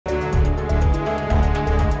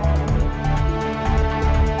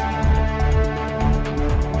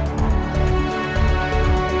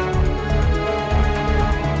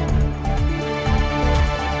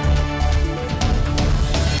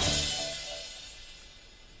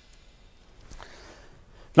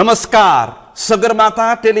नमस्कार,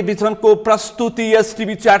 सगरमाथा टेलिभिजनको प्रस्तुति यस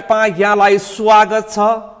टिभी च्याटमा यहाँलाई स्वागत छ।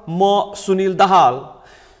 म सुनिल दाहाल।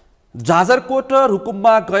 जाजरकोट र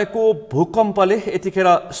रुकुममा गएको भूकम्पले यतिखेर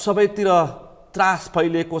सबैतिर त्रास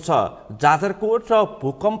फैलिएको छ। जाजरकोट र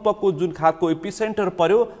भूकम्पको जुन खालको एपिसेन्टर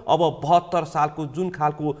पर्यो, अब 72 सालको जुन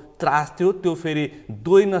खालको त्रास थियो त्यो फेरि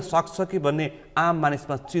दोइन सक्छ कि भन्ने आम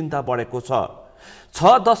मानिसमा चिन्ता बढेको छ।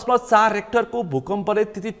 6.4 रेक्टरको भूकम्पले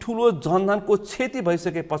त्यति ठुलो जनधनको क्षति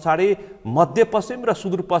भइसके पछाडि मध्यपश्चिम र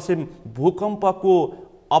सुदूरपश्चिम भूकम्पको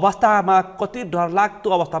अवस्थामा कति डरलाग्दो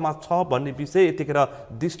अवस्थामा छ भन्ने विषय यतिखेर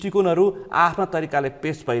दृष्टिकोणहरू आफ्ना तरिकाले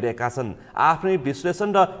पेश भइरहेका छन्। आफ्नै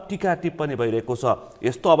विश्लेषण र टीका टिप्पणी भइरहेको छ।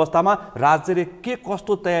 यस्तो अवस्थामा राज्यले के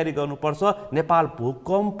कस्तो तयारी गर्नुपर्छ, नेपाल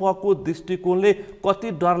भूकम्पको दृष्टिकोणले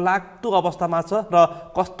कति डरलाग्दो अवस्थामा छ र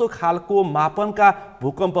कस्तो खालको मापनका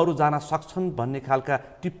भूकम्पहरू जान सक्छन् भन्ने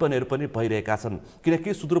खालका टिप्पणीहरू पनि भइरहेका छन्।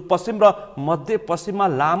 किनकि सुदूरपश्चिम र मध्यपश्चिममा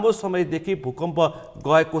लामो समयदेखि भूकम्प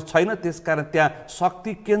गएको छैन, त्यसकारण त्यहाँ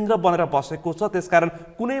शक्ति केन्द्र बनेर बसेको छ। त्यसकारण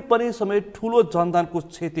कुनै पनि समय ठुलो जनधनको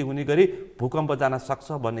क्षति हुने गरी भूकम्प जान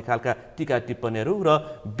सक्छ भन्ने खालका टीका टिप्पणीहरू र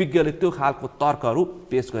विज्ञले त्यो खालको तर्कहरू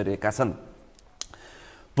पेश गरिरहेका छन्।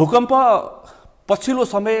 भूकम्प पछिल्लो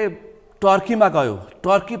समय टर्कीमा गयो।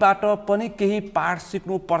 टर्कीबाट पनि केही पाठ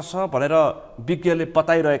सिक्नुपर्छ भनेर विज्ञले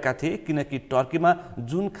बताइरहेका थिए। किनकि टर्कीमा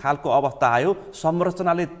जुन खालको अवस्था आयो,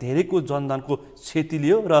 संरचनाले धेरैको जनधनको क्षति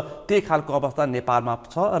लियो र त्यही खालको अवस्था नेपालमा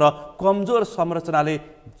छ र कमजोर संरचनाले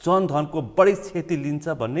जनधनको बढी क्षति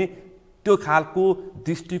लिन्छ भन्ने त्यो खालको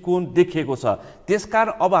दृष्टिकोण देखिएको छ।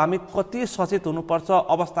 त्यसकारण अब हामी कति सचेत हुनुपर्छ,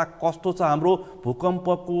 अवस्था कस्तो छ हाम्रो,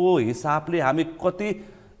 भूकम्पको हिसाबले हामी कति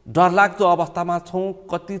डरलाग्दो अवस्थामा छौँ,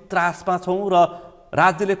 कति त्रासमा छौँ र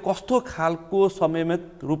राज्यले कस्तो खालको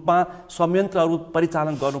संयमित रूपमा संयन्त्रहरू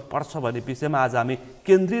परिचालन गर्नुपर्छ भन्ने विषयमा आज हामी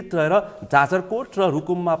केन्द्रित रहेर जाजरकोट र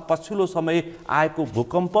रुकुममा पछिल्लो समय आएको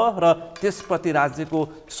भूकम्प र त्यसप्रति राज्यको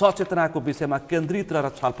सचेतनाको विषयमा केन्द्रित रहेर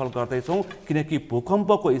छलफल गर्दैछौँ। किनकि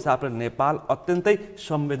भूकम्पको हिसाबले नेपाल अत्यन्तै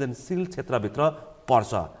संवेदनशील क्षेत्रभित्र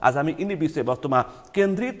पर्छ। आज हामी यिनी विषयवस्तुमा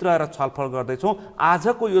केन्द्रित रहेर छलफल गर्दैछौँ।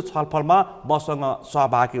 आजको यो छलफलमा मसँग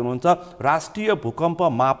सहभागी हुनुहुन्छ राष्ट्रिय भूकम्प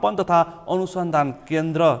मापन तथा अनुसन्धान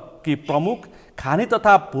केन्द्रकी प्रमुख, खानी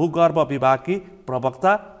तथा भूगर्भ विभागकी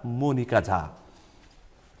प्रवक्ता मोनिका झा।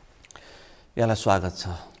 यहाँलाई स्वागत छ।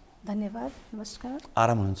 धन्यवाद। नमस्कार।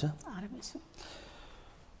 आराम हुनुहुन्छ? आरामै छु।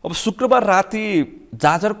 अब शुक्रबार राति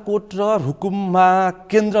जाजरकोट र रुकुममा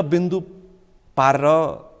केन्द्रबिन्दु पारेर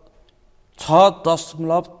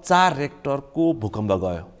 6.4 रेक्टरको भूकम्प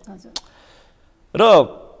गयो र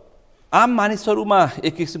आम मानिसहरूमा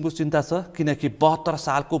एक किसिमको चिन्ता छ। किनकि 72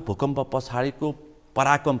 सालको भूकम्प पछाडिको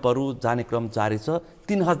पराक्रमहरू जाने क्रम जारी छ।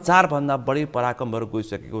 3000 भन्दा बढी पराक्रमहरू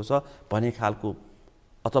गइसकेको छ भन्ने खालको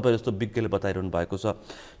तपाईँ जस्तो विज्ञले बताइरहनु भएको छ।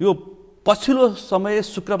 यो पछिल्लो समय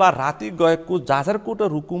शुक्रबार राति गएको जाजरकोट र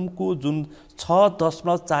रुकुमको जुन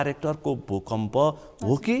 6.4 रेक्टरको भूकम्प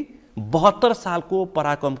हो कि 72 सालको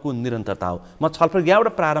पराक्रमको निरन्तरता हो? म छलफल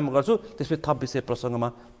यहाँबाट प्रारम्भ गर्छु, त्यसपछि थप विषय प्रसङ्गमा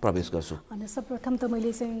प्रवेश गर्छु। अनि सर्वप्रथम त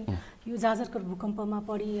मैले चाहिँ यो जाजरकोट भूकम्पमा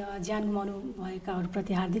परि ज्यान गुमाउनु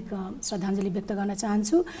भएकाहरूप्रति हार्दिक श्रद्धाञ्जली व्यक्त गर्न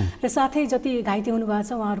चाहन्छु र साथै जति घाइते हुनुभएको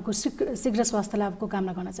छ उहाँहरूको शीघ्र स्वास्थ्य लाभको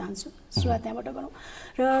कामना गर्न चाहन्छु। सुरुवात त्यहाँबाट गरौँ।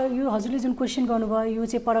 र यो हजुरले जुन क्वेसन गर्नुभयो, यो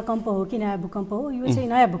चाहिँ पराकम्प हो कि नयाँ भूकम्प हो? यो चाहिँ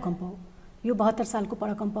नयाँ भूकम्प हो। यो 72 सालको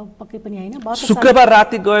पराकम्प पक्कै पनि होइन। शुक्रबार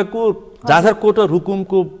राति गएको जाजरकोट र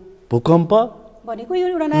रुकुमको भूकम्प भनेको यो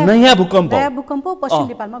एउटा नयाँ भूकम्प हो। पश्चिम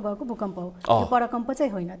नेपालमा गएको भूकम्प हो। यो पराकम्प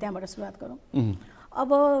चाहिँ होइन। त्यहाँबाट सुरुवात गरौँ।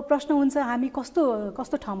 अब प्रश्न हुन्छ हामी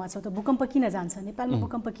कस्तो ठाउँमा छ त? भूकम्प किन जान्छ? नेपालमा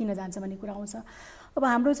भूकम्प किन जान्छ भन्ने कुरा आउँछ। अब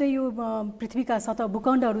हाम्रो चाहिँ यो पृथ्वीका सतह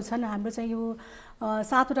भूखण्डहरू छन्। हाम्रो चाहिँ यो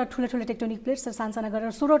 7वटा ठुला टेक्टोनिक प्लेट्स र सानसाना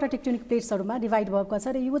गरेर 16वटा टेक्टोनिक प्लेट्सहरूमा डिभाइड भएको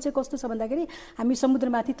छ। र यो चाहिँ कस्तो छ भन्दाखेरि हामी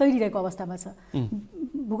समुद्रमाथि तैरिरहेको अवस्थामा छ।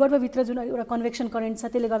 भूगर्भभित्र जुन एउटा कन्भेक्सन करेन्ट छ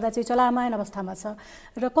त्यसले गर्दा चाहिँ चलायमान अवस्थामा छ।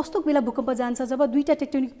 र कस्तो बेला भूकम्प जान्छ? जब दुईटा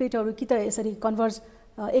टेक्टोनिक प्लेटहरू कि त यसरी कन्भर्ज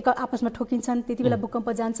एक आपसमा ठोकिन्छन् त्यति बेला भूकम्प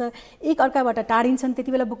जान्छ, एक अर्काबाट टाढिन्छन्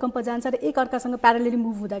त्यति बेला भूकम्प जान्छ, र एक अर्कासँग प्यारलली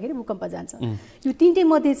मुभ हुँदाखेरि भूकम्प जान्छ। यो तीनटै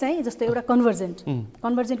मध्ये चाहिँ जस्तो एउटा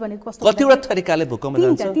कन्भर्जेन्ट भनेको कस्तो? कतिवटा तरिकाले भूकम्प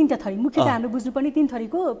जान्छ? तीनटा थरी। मुख्यतः हाम्रो बुझ्नुपर्ने 3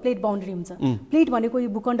 थरीको प्लेट बाउन्ड्री हुन्छ। प्लेट भनेको यो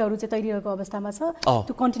भूखण्डहरू चाहिँ तैरिरहेको अवस्थामा छ।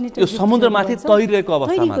 त्यो कन्टिनेन्टल समुद्रमाथि तैरिरहेको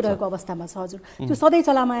अवस्थामा छ। हजुर, त्यो सधैँ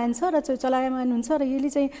चलायमान छ र चलायमान हुन्छ। र यसले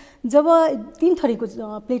चाहिँ जब 3 थरीको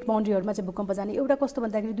प्लेट बाउन्ड्रीहरूमा चाहिँ भूकम्प जाने, एउटा कस्तो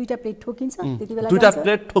भन्दाखेरि दुईटा प्लेट ठोकिन्छ त्यति बेला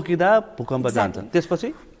प्लेट ठोकिँदा भूकम्प जान्छ।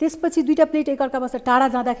 त्यसपछि दुईटा प्लेट एक अर्काबाट टाढा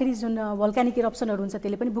जाँदाखेरि जुन भल्कानिक इरप्सनहरू हुन्छ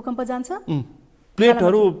त्यसले पनि भूकम्प जान्छ।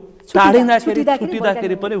 प्लेटहरू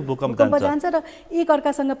छुटिँदाखेरि पनि भूकम्प जान्छ र एक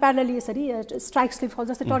अर्कासँग प्यारलली यसरी स्ट्राइक स्लिप फल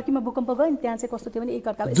जस्तै टर्कीमा भूकम्प गयो नि त्यहाँ चाहिँ कस्तो थियो भने एक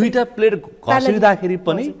अर्का दुईटा प्लेट घसिँदाखेरि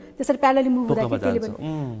पनि त्यसरी प्यारलली मुभ हुँदाखेरि त्यसले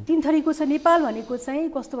पनि तीन थरीको छ। नेपाल भनेको चाहिँ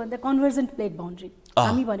कस्तो भन्दा कन्भर्जेन्ट प्लेट बाउन्ड्री,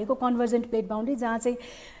 हामी भनेको कन्भर्जेन्ट प्लेट बाउन्ड्री जहाँ चाहिँ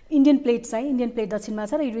इन्डियन प्लेट दक्षिणमा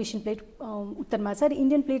छ र युरेसियन प्लेट उत्तरमा छ र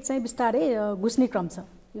इन्डियन प्लेट चाहिँ बिस्तारै घुस्ने क्रम छ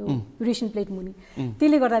यो युरेसियन प्लेट मुनि,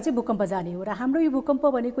 त्यसले गर्दा चाहिँ भूकम्प जाने हो। र हाम्रो यो भूकम्प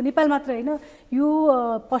भनेको नेपाल मात्र होइन, यो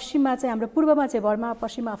पश्चिममा चाहिँ हाम्रो पूर्वमा चाहिँ बर्मा,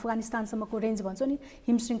 पश्चिममा अफगानिस्तानसम्मको रेन्ज भन्छौँ नि,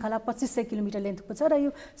 हिमशृङ्खला 2500 किलोमिटर लेन्थको छ र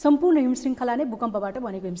यो सम्पूर्ण हिमशृङ्खला नै भूकम्पबाट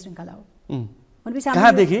भनेको हिमशृङ्खला हो।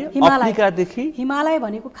 भनेपछि हिमालय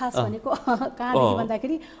भनेको खास भनेको कहाँदेखि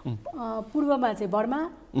भन्दाखेरि पूर्वमा चाहिँ बर्मा,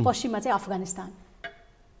 पश्चिममा चाहिँ अफगानिस्तान,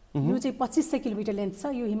 यो चाहिँ 2500 किलोमिटर लेन्थ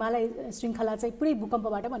छ। यो हिमालय श्रृङ्खला चाहिँ पुरै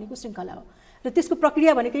भूकम्पबाट भनेको श्रृङ्खला हो र त्यसको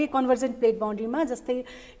प्रक्रिया भनेको यही कन्भर्जेन्ट प्लेट बाउन्ड्रीमा जस्तै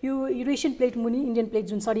यो युरेसियन प्लेट मुनि इन्डियन प्लेट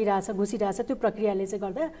जुन सरिरहेछ घुसिरहेछ त्यो प्रक्रियाले चाहिँ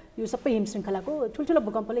गर्दा यो सबै हिमशृङ्खलाको ठुल्ठुलो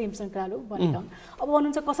भूकम्पले हिमशृङ्खलाहरू बनेका हुन्। अब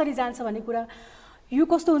भन्नुहुन्छ कसरी जान्छ भन्ने कुरा, यो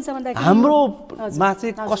कस्तो हुन्छ भन्दाखेरि हाम्रोमा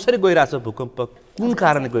चाहिँ कसरी गइरहेछ भूकम्प, कुन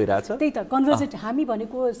कारणले गइरहेछ? त्यही त कन्भर्जेन्ट, हामी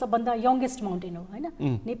भनेको सबभन्दा यङ्गेस्ट माउन्टेन हो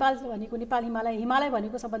होइन, नेपाल भनेको नेपाल हिमालय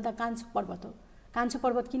भनेको सबभन्दा कान्छो पर्वत हो। कान्छो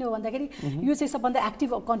पर्वत किन हो भन्दाखेरि यो चाहिँ सबभन्दा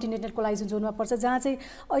एक्टिभ कन्टिनेन्टल कोलाइजन जोनमा पर्छ, जहाँ चाहिँ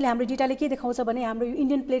अहिले हाम्रो डेटाले के देखाउँछ भने हाम्रो यो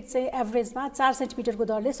इन्डियन प्लेट चाहिँ एभरेजमा 4 सेन्टिमिटरको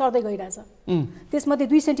दरले सर्दै गइरहेछ। त्यसमध्ये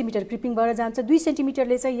 2 सेन्टिमिटर क्रिपिङ भएर जान्छ। 2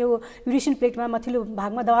 सेन्टिमिटरले चाहिँ यो युरेसियन प्लेटमा माथिल्लो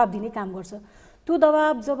भागमा दबाब दिने काम गर्छ। त्यो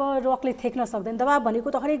दबाब जब रकले थेक्न सक्दैन, दबाब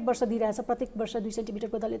भनेको त हरेक वर्ष दिइरहेछ, प्रत्येक वर्ष 2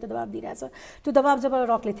 सेन्टिमिटरको दरले त दबाब दिइरहेछ, त्यो दबाब जब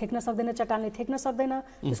रकले थेक्न सक्दैन, चट्टानले थेक्न सक्दैन,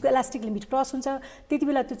 त्यसको इलास्टिक लिमिट क्रस हुन्छ, त्यति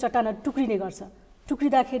बेला त्यो चट्टानहरू टुक्रिने गर्छ।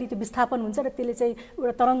 टुक्रिँदाखेरि त्यो विस्थापन हुन्छ र त्यसले चाहिँ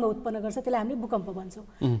एउटा तरङ्ग उत्पन्न गर्छ, त्यसलाई हामीले भूकम्प भन्छौँ।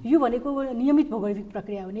 यो भनेको नियमित भौगोलिक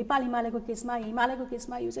प्रक्रिया हो। नेपाल हिमालयको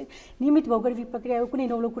केसमा यो चाहिँ नियमित भौगोलिक प्रक्रिया हो, कुनै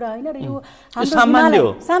नौलो कुरा होइन। र यो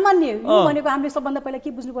हाम्रो सामान्य यो भनेको हामीले सबभन्दा पहिला के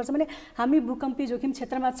बुझ्नुपर्छ भने हामी भूकम्पी जोखिम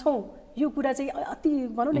क्षेत्रमा छौँ, यो कुरा चाहिँ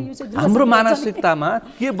अति भनौँ न, यो चाहिँ हाम्रो मानसिकतामा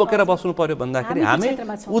के बोकेर बस्नु पर्यो भन्दाखेरि हामी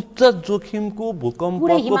उच्च जोखिमको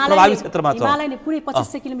भूकम्पको प्रभावित क्षेत्रमा छौँ। हिमालय नै पुरै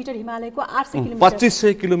 2500 किलोमिटर हिमालयको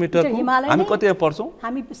 800 किलोमिटर हामी कति पर्छौँ?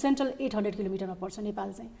 हामी सेन्ट्रल 800 किलोमिटरमा पर्छ नेपाल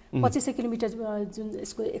चाहिँ। 2500 किलोमिटर जुन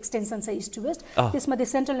यसको एक्सटेन्सन छ इस्ट टु वेस्ट, त्यसमध्ये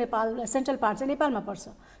सेन्ट्रल पार्ट चाहिँ नेपालमा पर्छ,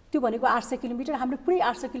 त्यो भनेको 800 किलोमिटर। हाम्रो पुरै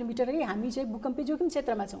 800 किलोमिटरै हामी चाहिँ भूकम्पी जोखिम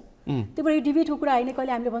क्षेत्रमा छौँ। त्यो भएर यो डिबेटको कुरा होइन,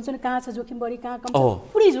 कहिले हामीले भन्छौँ कहाँ छ जोखिम बढी कहाँ कम छ,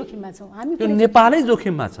 पुरै जोखिममा छौँ हामी। नेपालै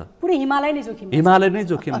जोखिममा छ, पुरै हिमालय नै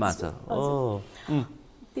जोखिममा छ।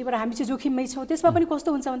 त्यही भएर हामी चाहिँ जोखिममै छौँ। त्यसमा पनि कस्तो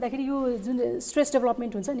हुन्छ भन्दाखेरि यो जुन स्ट्रेस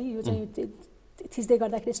डेभलपमेन्ट हुन्छ नि, यो चाहिँ थिच्दै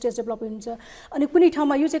गर्दाखेरि स्ट्रेस डेभलपमेन्ट हुन्छ। अनि कुनै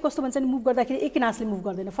ठाउँमा यो चाहिँ कस्तो भन्छ नि, मुभ गर्दाखेरि एकै नासले मुभ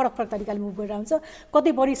गर्दैन, फरक तरिकाले मुभ गरेर हुन्छ।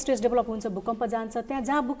 कतै बढी स्ट्रेस डेभलप हुन्छ, भूकम्प जान्छ, त्यहाँ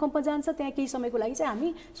जहाँ भूकम्प जान्छ त्यहाँ केही समयको लागि चाहिँ हामी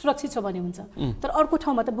सुरक्षित छ भने हुन्छ। तर अर्को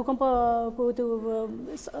ठाउँमा त भूकम्पको त्यो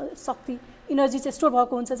शक्ति इनर्जी चाहिँ स्टोर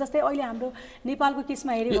भएको हुन्छ। जस्तै अहिले हाम्रो नेपालको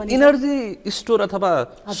केसमा हेऱ्यो भने इनर्जी स्टोर अथवा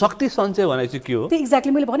शक्ति सञ्चय भनेको चाहिँ के हो? त्यो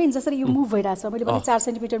एक्ज्याक्टली मैले भने नि, जसरी यो मुभ भइरहेछ, मैले भने 4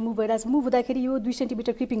 सेन्टिमिटर मुभ भइरहेछ, मुभ हुँदाखेरि यो 2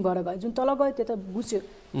 सेन्टिमिटर क्रिपिङ भएर गयो, जुन तल गयो त्यो त घुस्यो,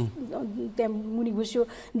 त्यहाँ मुनि घुस्यो।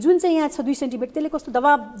 जुन चाहिँ यहाँ छ 2 सेन्टिमिटर, त्यसले कस्तो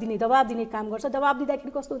दबाब दिने काम गर्छ। दबाब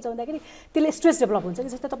दिँदाखेरि कस्तो हुन्छ भन्दाखेरि त्यसले स्ट्रेस डेभलप हुन्छ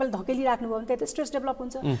कि जस्तै तपाईँले धकेली राख्नुभयो भने त्यहाँ स्ट्रेस डेभलप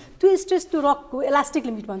हुन्छ। त्यो स्ट्रेस त्यो रकको इलास्टिक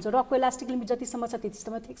लिमिट भन्छ, रकको इलास्टिक लिमिट जतिसम्म छ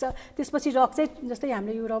त्यतिसम्म ठिक छ। त्यसपछि रक चाहिँ जस्तै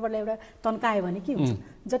हामीले यो रबरलाई एउटा तन्कायो भने के हुन्छ,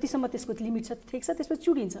 जतिसम्म त्यसको लिमिट छ ठिक छ, त्यसपछि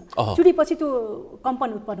चुडिन्छ, चुडेपछि त्यो कम्पन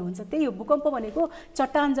उत्पन्न हुन्छ। त्यही हो भूकम्प भनेको,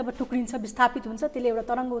 चट्टान जब टुक्रिन्छ विस्थापित हुन्छ त्यसले एउटा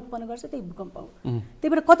तरङ्ग उत्पन्न गर्छ, त्यही भूकम्प हो। त्यही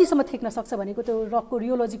भएर कतिसम्म थेक्न सक्छ भनेको त्यो रकको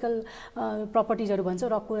रियोलोजिकल प्रपर्टिजहरू भन्छ,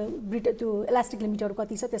 रकको त्यो इलास्टिक लिमिटहरू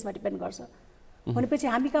कति छ त्यसमा डिपेन्ड गर्छ। भनेपछि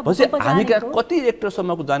हामीका कति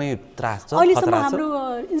हेक्टरसम्मको जाने त्रास छ? अहिलेसम्म हाम्रो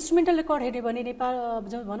इन्स्ट्रुमेन्टल रेकर्ड हेऱ्यो भने नेपाल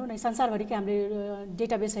भनौँ न संसारभरिकै हामीले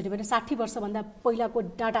डेटाबेस हेऱ्यो भने 60 वर्षभन्दा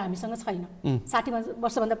पहिलाको डाटा हामीसँग छैन। 60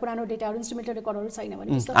 वर्षभन्दा पुरानो डेटाहरू इन्स्ट्रुमेन्टल रेकर्डहरू छैन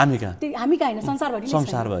भने हामी कहाँ होइन,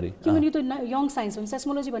 संसारभरि। किनभने यो त यङ साइन्स हो।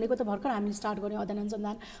 सेस्मोलोजी भनेको त भर्खर हामीले स्टार्ट गर्यौँ अध्ययन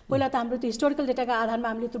अनुसन्धान। पहिला त हाम्रो त्यो हिस्टोरिकल डेटाका आधारमा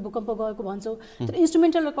हामीले त्यो भूकम्प गएको भन्छौँ, तर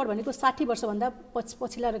इन्स्ट्रुमेन्टल रेकर्ड भनेको 60 वर्षभन्दा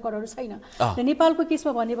पछिल्ला रेकर्डहरू छैन। र नेपालको केसमा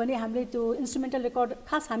भन्यो भने हामीले त्यो इन्स्ट्रुमेन्टल रेकर्ड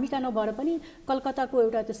खास हामी कहाँ नभएर पनि कलकत्ताको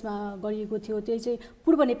एउटा त्यसमा गरिएको थियो, त्यही चाहिँ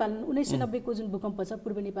पूर्व नेपाल 1990 को जुन भूकम्प छ,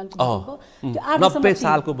 पूर्व नेपालको भूकम्प, त्यो 90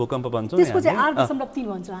 सालको भूकम्प भन्छौँ, त्यसको चाहिँ 8.3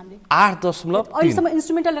 भन्छौँ हामीले। 8.3 अहिलेसम्म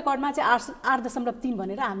इन्स्ट्रुमेन्टल रेकर्डमा चाहिँ 8.3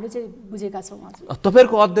 भनेर हामीले चाहिँ बुझेका छौँ।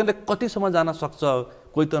 तपाईँहरूको अध्ययनले कतिसम्म जान सक्छ?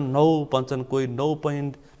 कोही त 9 भन्छन्, कोही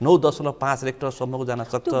 9.2 9.5 रेक्टरसम्मको जान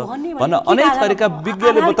सक्छ भन्न अनेक थरीका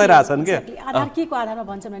विज्ञले बताइरहेछन् के आधार के को आधारमा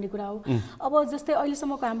भन्छन् भन्ने कुरा हो। अब जस्तै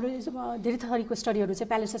अहिलेसम्मको हाम्रो धेरै थरीको स्टडीहरू चाहिँ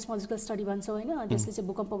प्यालेओसेस्मोलजिकल स्टडी भन्छौँ होइन, जसले चाहिँ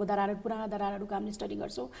भूकम्पको दरारहरू पुराना दरारहरूको हामीले स्टडी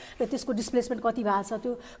गर्छौँ र त्यसको डिस्प्लेसमेन्ट कति भएको छ,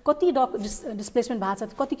 त्यो कति डिस्प्लेसमेन्ट भएको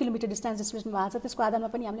छ, कति किलोमिटर डिस्टेन्स डिस्प्लेसमेन्ट भएको छ, त्यसको आधारमा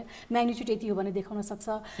पनि हामीले म्याग्निट्युड यति हो भने देखाउन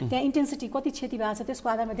सक्छ। त्यहाँ इन्टेन्सिटी कति क्षति भएको छ त्यसको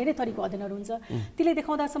आधारमा धेरै थरीको अध्ययनहरू हुन्छ। त्यसले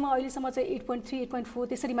देखाउँदासम्म अहिलेसम्म चाहिँ 8.3 8.4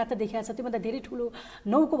 त्यसरी मात्र देखाएको छ, त्योभन्दा धेरै ठुलो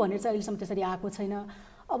 9 को भनेर चाहिँ अहिलेसम्म त्यसरी आएको छैन।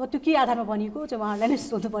 अब त्यो के आधारमा बनेको चाहिँ उहाँहरूलाई नै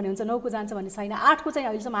सोध्नुपर्ने हुन्छ। 9 को जान्छ भन्ने छैन। 8 को चाहिँ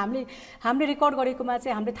अहिलेसम्म हामीले रेकर्ड गरेकोमा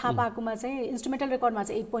चाहिँ हामीले थाहा पाएकोमा चाहिँ इन्स्ट्रुमेन्टल रेकर्डमा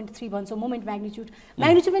चाहिँ 8.3 भन्छौँ मोमेन्ट म्याग्निट्युड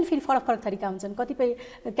पनि फेरि फरक फरक तरिका हुन्छन्।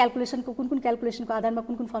 कतिपय क्यालकुलेसनको कुन क्यालकुलेसनको आधारमा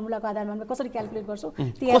कुन फर्मुलाको आधारमा हामीले कसरी क्यालकुलेट गर्छौँ,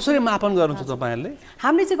 कसरी मापन गर्नुहुन्छ तपाईँहरूले?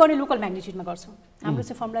 हामीले चाहिँ गर्ने लोकल म्याग्निट्युडमा गर्छौँ। हाम्रो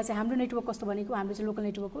चाहिँ फर्मुला चाहिँ हाम्रो नेटवर्क कस्तो भनेको हाम्रो चाहिँ लोकल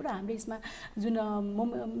नेटवर्क हो र हाम्रो यसमा जुन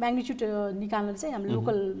म्याग्निट्युड निकाल्न चाहिँ हामीले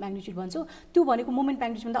लोकल म्याग्निट्युड भन्छौँ। त्यो भनेको मोमेन्ट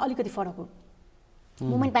म्याग्निट्युडभन्दा अलिकति फरक हो।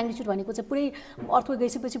 मोमेन्ट म्याग्निट्युड भनेको चाहिँ पुरै अर्थको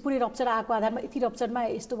गइसकेपछि पुरै रप्चर आएको आधारमा यति रप्चरमा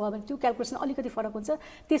यस्तो भयो भने त्यो क्यालकुलेसन अलिकति फरक हुन्छ।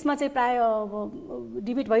 त्यसमा चाहिँ प्राय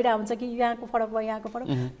डिबेट भइरहेको हुन्छ कि यहाँको फरक भयो यहाँको फरक,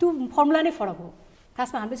 त्यो फर्मुला नै फरक हो।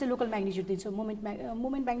 खासमा हामीले चाहिँ लोकल म्याग्निट्युड दिन्छौँ। मोमेन्ट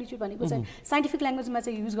म्याग्निट्युड भनेको चाहिँ साइन्टिफिक ल्याङ्ग्वेजमा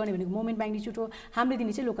चाहिँ युज गर्ने भनेको मोमेन्ट म्याग्निट्युड हो, हामीले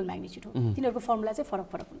दिने चाहिँ लोकल म्याग्निट्युड हो। तिनीहरूको फर्मुला चाहिँ फरक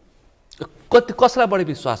फरक हुन्छ। कसलाई बढी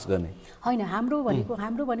विश्वास गर्ने होइन, हाम्रो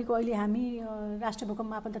भनेको अहिले हामी राष्ट्रिय भूकम्प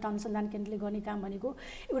मापन तथा अनुसन्धान केन्द्रले गर्ने काम भनेको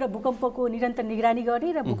एउटा भूकम्पको निरन्तर निगरानी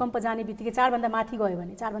गर्ने र भूकम्प जाने बित्तिकै 4 भन्दा माथि गयो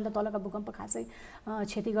भने 4 भन्दा तलका भूकम्प खासै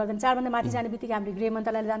क्षति गर्दैन। 4 भन्दा माथि जाने बित्तिकै हामीले गृह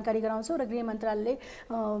मन्त्रालयलाई जानकारी गराउँछौँ र गृह मन्त्रालयले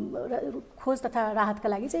खोज तथा राहतका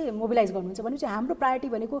लागि चाहिँ मोबिलाइज गर्नुहुन्छ। भनेपछि हाम्रो प्रायोरिटी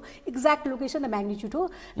भनेको एक्ज्याक्ट लोकेसन र म्याग्निट्युड हो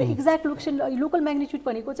र एक्ज्याक्ट लोकेसन लोकल म्याग्निट्युड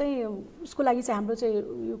भनेको चाहिँ उसको लागि चाहिँ हाम्रो चाहिँ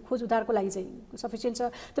यो खोज उद्धारको लागि चाहिँ सफिसियन्ट छ।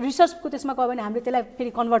 तर रिसर्चको त्यसमा गयो भने हामीले त्यसलाई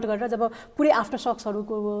फेरि कन्भर्ट गरेर जब पुरै आफ्टर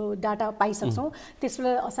सक्सहरूको डाटा पाइसक्छौँ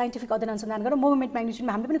त्यसलाई साइन्टिफिक अध्ययन अनुसन्धान गरेर मोमेन्ट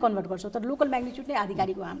म्याग्निट्युडमा हामीले पनि कन्भर्ट गर्छौँ। तर लोकल म्याग्निट्युड नै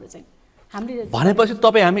आधिकारिक हो हाम्रो चाहिँ। हामीले भनेपछि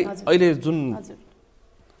तपाईँ हामी अहिले जुन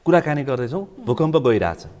कुराकानी गर्दैछौँ भूकम्प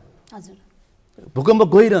गइरहेछ, हजुर भूकम्प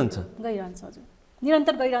गइरहन्छ हजुर,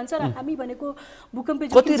 निरन्तर गइरहन्छ र हामी भनेको भूकम्प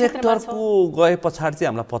कति रेक्टरको गए पछाडि चाहिँ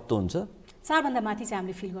हामीलाई पत्तो हुन्छ? 4 भन्दा माथि चाहिँ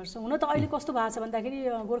हामीले फिल गर्छौँ। हुन त अहिले कस्तो भएको छ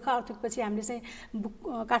भन्दाखेरि गोर्खा अर्थक्वेकपछि हामीले चाहिँ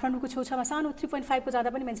काठमाडौँको छेउछाउमा सानो 3.5 को जाँदा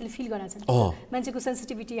पनि मान्छेले फिल गराएको छ। मान्छेको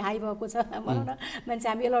सेन्सिटिभिटी हाई भएको छ भनौँ न, मान्छे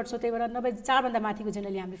हामी अलर्ट छौँ। त्यही भएर नभए 4 भन्दा माथिको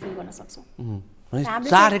जेनरली हामीले फिल गर्न सक्छौँ।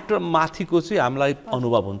 4 हेक्टर माथिको चाहिँ हामीलाई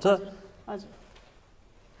अनुभव हुन्छ। हजुर,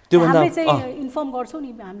 त्योभन्दा हामीले चाहिँ इन्फर्म गर्छौँ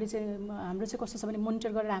नि। हाम्रो चाहिँ कस्तो छ भने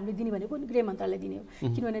मोनिटर गरेर हामीले दिने भनेको गृह मन्त्रालयले दिने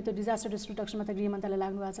हो। किनभने त्यो डिजास्टर रिस्क रिडक्सनमा त गृह मन्त्रालय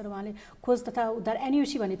लाग्नु भएको छ र उहाँले खोज तथा उद्धार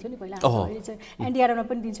एनयुसी भन्ने थियो नि पहिला, अहिले चाहिँ एनडिआरएममा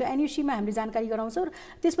पनि दिन्छौँ। एनयुसीमा हामीले जानकारी गराउँछौँ र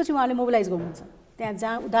त्यसपछि उहाँले मोबिलाइज गर्नुहुन्छ। त्यहाँ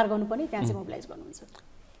जहाँ उद्धार गर्नुपर्ने त्यहाँ चाहिँ मोबिलाइज गर्नुहुन्छ।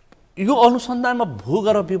 यो अनुसन्धानमा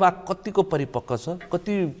भूगर्भ विभाग कतिको परिपक्व छ,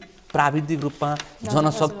 कति प्राविधिक रूपमा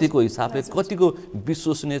जनशक्तिको हिसाबले कतिको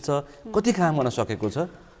विश्वसनीय छ, कति काम गर्न सकेको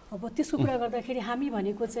छ? अब त्यसको कुरा गर्दाखेरि हामी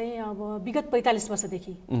भनेको चाहिँ अब विगत 45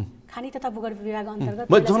 वर्षदेखि खानी तथा भूगर्भ विभाग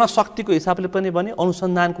अन्तर्गत जनशक्तिको हिसाबले पनि भने,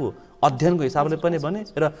 अनुसन्धानको अध्ययनको हिसाबले पनि भने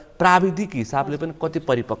र प्राविधिक हिसाबले पनि कति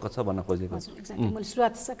परिपक्व छ भन्न खोजेको। मैले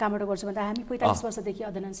सुरुवात कहाँबाट गर्छु भन्दा हामी 45 वर्षदेखि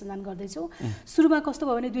अध्ययन अनुसन्धान गर्दैछौँ। सुरुमा कस्तो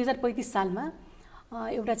भयो भने 2035 सालमा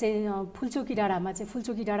एउटा चाहिँ फुलचोकी डाँडामा चाहिँ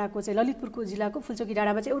फुलचोकी डाँडाको चाहिँ ललितपुरको जिल्लाको फुलचोकी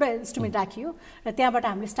डाँडामा चाहिँ एउटा इन्स्ट्रुमेन्ट राखियो र त्यहाँबाट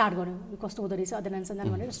हामीले स्टार्ट गऱ्यौँ कस्तो हुँदो रहेछ अध्ययन अनुसन्धान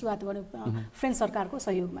भनेर सुरुवात गऱ्यौँ फ्रेन्च सरकारको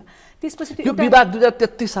सहयोगमा। त्यसपछि यो विभाग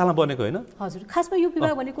 2033 सालमा बनेको होइन? हजुर, खासमा यो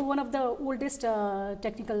विभाग भनेको one of the oldest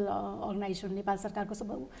technical organisation Nepal सरकारको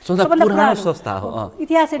सबभन्दा पुरानो संस्था हो।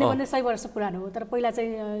 इतिहास हेर्ने भने 100 वर्ष पुरानो हो। तर पहिला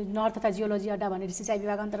चाहिँ नर्थ तथा जियोलोजी अड्डा भनेर सिँचाइ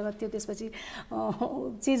विभाग अन्तर्गत थियो। त्यसपछि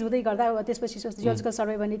चेन्ज हुँदै गर्दा त्यसपछि जियोलोजिकल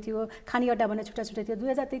सर्वे भन्ने थियो, खानी अड्डा भन्ने छुट्टा छुट्टै थियो।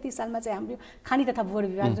 2033 सालमा चाहिँ हाम्रो खानी तथा भूगर्भ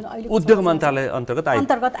विभाग जुन अहिले उद्योग मन्त्रालय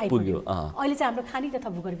अन्तर्गत आइपुग्यो। अहिले चाहिँ हाम्रो खानी तथा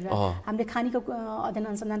भूगर्भ विभाग हामीले खानीको अध्ययन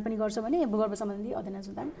अनुसन्धान पनि गर्छौँ भने भूगर्भ सम्बन्धी अध्ययन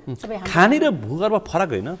अनुसन्धान सबै खानी र भूगर्भ फरक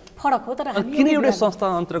होइन? फरक हो। तर हामी किन एउटा संस्था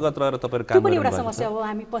अन्तर्गत रहेर तपाईहरु काम गर्नु त्यो पनि एउटा समस्या हो।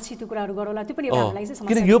 हामी पछि त्यो कुराहरु गरौँला। त्यो पनि एउटा हाम्रो लागि चाहिँ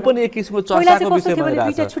समस्या। किन यो पनि एक किसिमको चर्चाको विषय भइरहेछ।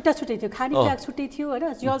 दुईटा छुट्टा छुट्टै थियो। खानी विभाग छुट्टै थियो हैन,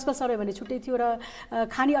 जियोलजिकल सर्वे भन्ने छुट्टै थियो र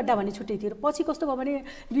खानी अड्डा भन्ने छुट्टै थियो। पछि कस्तो भयो भने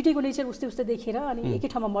दुईटैको नेचर उस्तै उस्तै देखेर अनि एकै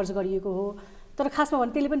ठाउँमा मर्ज गरिएको हो। तर खासमा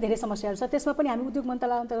भने त्यसले पनि धेरै समस्याहरू छ। त्यसमा पनि हामी उद्योग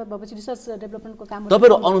मन्त्रालय अन्तर्गत भएपछि रिसर्च डेभलपमेन्टको काम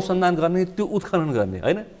तपाईहरु अनुसन्धान गर्ने त्यो उत्खनन गर्ने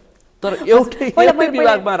हैन, तर एउटै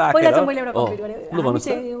विभागमा राखेर पहिला चाहिँ मैले एउटा कम्प्लिट गरे। हामी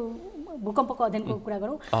चाहिँ भूकम्पको अध्ययनको कुरा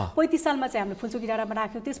गरौँ 35 सालमा चाहिँ हामीले फुलचोकी डाँडामा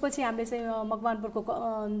राख्यौँ त्यसपछि हामीले चाहिँ मकवानपुरको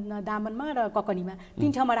दामनमा र ककनीमा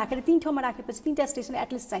 3 ठाउँमा राखेर 3 ठाउँमा राखेपछि 3टा स्टेसन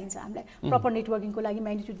एटलिस्ट चाहिन्छ हामीलाई प्रपर नेटवर्किङको लागि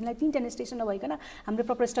म्याग्निट्युडलाई 3टा स्टेसन नभइकन हामीले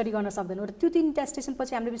प्रपर स्टडी गर्न सक्दैनौँ र त्यो 3टा स्टेसन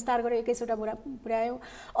पछि हामीले विस्तार गरेर 21वटा पुर्यायौँ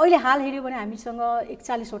अहिले हाल हेऱ्यो भने हामीसँग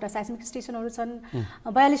 41वटा साइस्मिक स्टेसनहरू छन्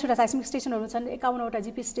 42वटा साइस्मिक स्टेसनहरू छन् 51वटा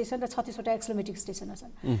जीपीएस स्टेसन र 36वटा एक्सलोमेट्रिक स्टेसनहरू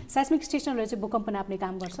छन् साइस्मिक स्टेसनहरूले चाहिँ भूकम्प नाप्ने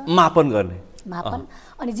काम गर्छ मापन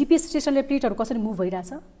अनि जीपीएस स्टेसनले प्लेटहरू कसरी मुभ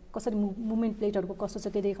भइरहेछ कसरी मुभमेन्ट प्लेटहरूको कस्तो छ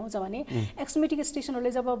त्यो देखाउँछ भने एक्सोमेट्रिक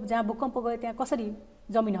स्टेसनहरूले जब जहाँ भूकम्प गयो त्यहाँ कसरी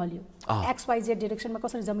जमिन हल्यो XYZ डिरेक्सनमा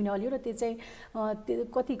कसरी जमिन हल्यो र त्यो चाहिँ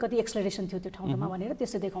कति एक्सलरेसन थियो त्यो ठाउँमा भनेर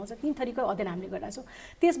त्यसो देखाउँछ 3 थरीको अध्ययन हामीले गरिरहेछौँ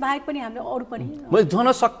त्यसबाहेक पनि हामीले अरू पनि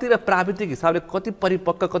जनशक्ति र प्राविधिक हिसाबले कति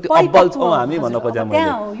परिपक्व कति अब्बल छौँ हामी भन्न खोजेँ मैले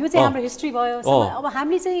त्यहाँ हो यो चाहिँ हाम्रो हिस्ट्री भयो अब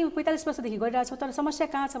हामीले चाहिँ 45 वर्षदेखि गरिरहेछौँ तर समस्या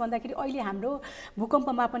कहाँ छ भन्दाखेरि अहिले हाम्रो भूकम्प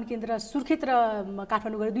मापन केन्द्र सुर्खेत र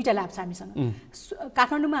काठमाडौँ गएर 2टा ल्याब छ हामीसँग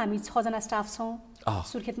काठमाडौँमा हामी 6 जना स्टाफ छौँ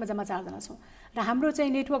सुर्खेतमा जम्मा 4 जना छौँ र हाम्रो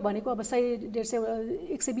चाहिँ नेटवर्क भनेको अब 100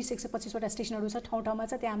 150 125वटा स्टेसनहरू छ ठाउँ ठाउँमा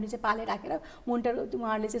छ त्यहाँ हामीले चाहिँ पाले राखेर मोनिटर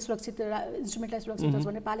उहाँहरूले चाहिँ सुरक्षित इन्स्ट्रुमेन्टलाई सुरक्षित होस्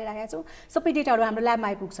भनेर पाले राखेका छौँ सबै डेटाहरू हाम्रो ल्याबमा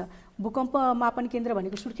आइपुग्छ भूकम्प मापन केन्द्र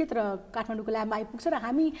भनेको सुर्खेत र काठमाडौँको ल्याबमा आइपुग्छ र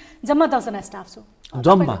हामी जम्मा 10 जना स्टाफ छौँ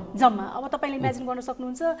जम्मा अब तपाईँले इमेजिन गर्न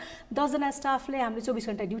सक्नुहुन्छ 10 जना स्टाफले हामीले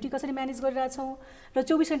 24 घण्टा ड्युटी कसरी म्यानेज गरिरहेछौँ र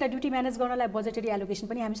 24 घण्टा ड्युटी म्यानेज गर्नलाई बजेटरी एलोकेसन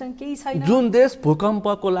पनि हामीसँग केही छैन जुन देश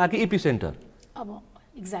भूकम्पको लागि एपिसेन्टर अब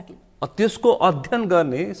एक्ज्याक्टली त्यसको अध्ययन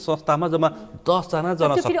गर्ने संस्थामा जम्मा 10 जना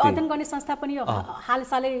जनशक्ति फेरि अध्ययन गर्ने संस्था पनि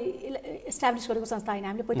हालसालै इस्टाब्लिस गरेको संस्था होइन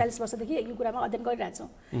हामीले 45 वर्षदेखि यो कुरामा अध्ययन गरिरहेछौँ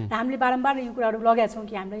र हामीले बारम्बार यो कुराहरू लगाएका छौँ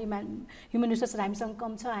कि हाम्रो ह्युमन रिसोर्स हामीसँग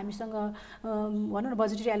कम छ हामीसँग भनौँ न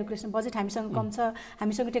बजेटरी एलोकेसन बजेट हामीसँग कम छ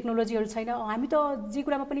हामीसँग टेक्नोलोजीहरू छैन हामी त जे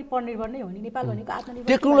कुरामा पनि परनिर्भर नै हो नि नेपाल भनेको आत्मनिर्भर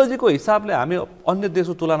टेक्नोलोजीको हिसाबले हामी अन्य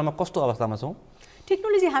देशको तुलनामा कस्तो अवस्थामा छौँ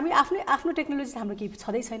टेक्नोलोजी हामी आफ्नो टेक्नोलोजी हाम्रो केही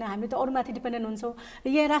छँदै छैन हामी त अरूमाथि डिपेन्डेन्ट हुन्छौँ र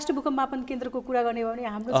यहाँ राष्ट्रिय भूकम्प मापन केन्द्रको कुरा गर्ने हो भने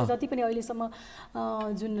हाम्रो चाहिँ जति पनि अहिलेसम्म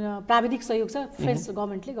जुन प्राविधिक सहयोग छ फ्रेन्च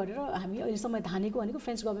गभर्मेन्टले गरेर हामी अहिलेसम्म धानेको भनेको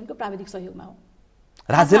फ्रेन्च गभर्मेन्टको प्राविधिक सहयोगमा हो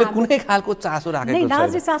राज्यले कुनै खालको चासो राखेको छैन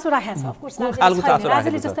राज्यले चासो राखेको छ अफकोर्स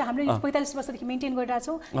राज्यले जस्तै हामीले 45 वर्षदेखि मेन्टेन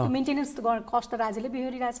गरिरहेछौँ त्यो मेन्टेनेन्स कस्ट राज्यले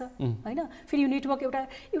बिहोरिरहेछ होइन फेरि यो नेटवर्क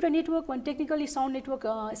एउटा network technically sound network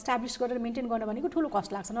establish गरेर मेन्टेन गर्न भनेको ठुलो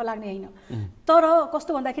कस्ट लाग्छ नलाग्ने होइन तर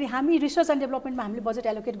कस्तो भन्दाखेरि हामी रिसर्च एन्ड डेभलपमेन्टमा हामीले बजेट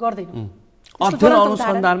एलोकेट गर्दैनौँ अध्ययन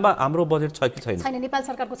अनुसन्धानमा हाम्रो बजेट छ कि छैन नेपाल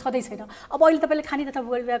सरकारको छँदै छैन अब अहिले तपाईँले खानी तथा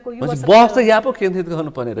भूगर्भ विभागको यो वर्ष बस चाहिँ यहाँ पो केन्द्रित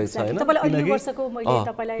गर्नुपर्ने रहेछ होइन तपाईँले अहिले यो वर्षको मैले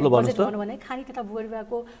तपाईँलाई बजेट भन्नु भने खानी तथा भूगर्भ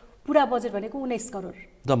विभागको पुरा बजेट भनेको 19 करोड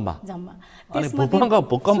जम्मा अनि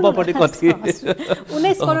भूकम्पपट्टि कति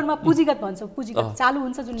 19 करोडमा पुँजीगत भन्छौँ पुँजीगत चालु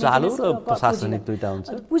हुन्छ जुन चालु र प्रशासनिक दुईटा हुन्छ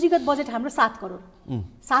पुँजीगत बजेट हाम्रो 7 करोड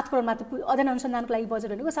 7 करोड मात्र अध्ययन अनुसन्धानको लागि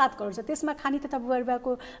बजेट भनेको 7 करोड छ त्यसमा खानी तथा भूगर्भ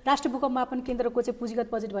विभागको राष्ट्रिय भूकम्प मापन केन्द्रको चाहिँ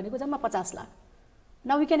पुँजीगत बजेट भनेको जम्मा 50 lakh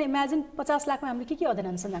now we can imagine 50 लाखमा हामीले के अध्ययन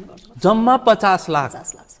अनुसन्धान गर्छौँ जम्मा 50 लाख छ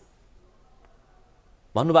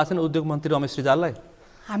भन्नुभएको छैन उद्योग मन्त्री रमेश रिजाललाई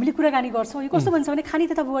हामीले कुराकानी गर्छौँ यो कस्तो भन्छ भने खानी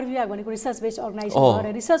तथा भूगर्भ विभाग भनेको रिसर्च बेस्ड अर्गनाइजेसन हो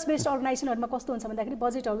र रिसर्च बेस्ड अर्गनाइजेसनहरूमा कस्तो हुन्छ भन्दाखेरि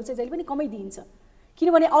बजेटहरू चाहिँ जहिले पनि कमै दिइन्छ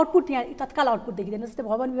किनभने आउटपुट यहाँ तत्काल आउटपुट देखिँदैन जस्तै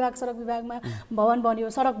भवन विभाग सडक विभागमा भवन बन्यो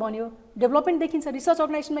सडक बन्यो डेभलपमेन्ट देखिन्छ रिसर्च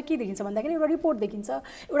अर्गनाइजेसनमा के देखिन्छ भन्दाखेरि एउटा रिपोर्ट देखिन्छ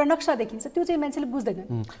एउटा नक्सा देखिन्छ त्यो चाहिँ मान्छेले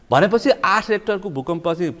बुझ्दैन भनेपछि 8 रेक्टरको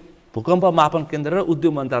भूकम्प मापन केन्द्र र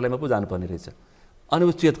उद्योग मन्त्रालयमा पो जानुपर्ने रहेछ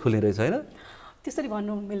अनि चेत खोल्ने रहेछ होइन त्यसरी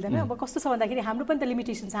भन्नु मिल्दैन अब कस्तो छ भन्दाखेरि हाम्रो पनि त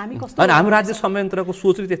लिमिटेसन छ हामी कस्तो अनि हाम्रो राज्य संयन्त्रको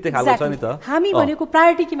सोच नै त्यस्तै खालको छ नि त हामी भनेको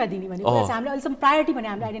प्रायोरिटी केमा दिने भनेको चाहिँ हामीले अहिलेसम्म प्रायोरिटी भने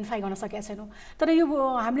हामीले आइडेन्टिफाई गर्न सकेका छैनौँ तर यो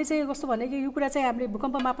हामीले चाहिँ कस्तो भनेको यो कुरा चाहिँ हामीले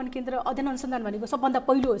भूकम्प मापन केन्द्र अध्ययन अनुसन्धान भनेको सबभन्दा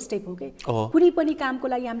पहिलो स्टेप हो कि कुनै पनि कामको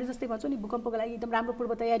लागि हामीले जस्तै भन्छौँ नि भूकम्पको लागि एकदम राम्रो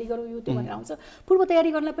पूर्व तयारी गरौँ यो त्यो भनेर आउँछ पूर्व तयारी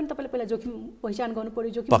गर्नलाई पनि तपाईँले पहिला जोखिम पहिचान गर्नु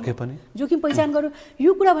पर्यो जोखिम पहिचान गरौँ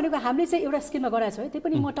यो कुरा भनेको हामीले चाहिँ एउटा स्किममा गराएको छौँ है त्यही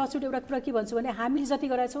पनि म टचवुड एउटा कुरा के भन्छु भने हामीले जति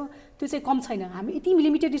गराएको छौँ त्यो चाहिँ कम छैन हामी यति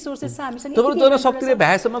लिमिटेड रिसोर्सेस छ हामीसँग जनशक्तिले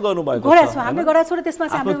भ्याएसम्म गर्नुभएको छ हामीले गराएको छौँ र त्यसमा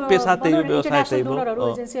चाहिँ हाम्रो पेसा त्यही हो व्यवसाय त्यही हो डोनरहरू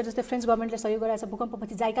एजेन्सीहरू जस्तै फ्रेन्च गभर्मेन्टले सहयोग गराएको छ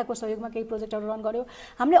भूकम्पपछि जाइकाको सहयोगमा केही प्रोजेक्टहरू रन गर्यो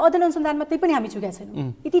हामीले अध्ययन अनुसन्धानमा त्यही पनि हामी चुकेका छैनौँ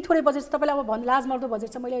यति थोरै बजेट छ तपाईँलाई अब लाजमर्दो बजेट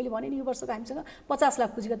छ मैले अहिले भने नि यो वर्षको हामीसँग 50 लाख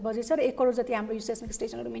पुँजीगत बजेट छ र 1 करोड जति हाम्रो यो सेस्मिक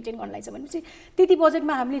स्टेसनहरू मेन्टेन गर्नलाई छ भनेपछि त्यति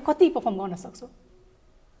बजेटमा हामीले कति पर्फर्म गर्न सक्छौँ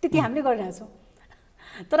त्यति हामीले गरिरहेछौँ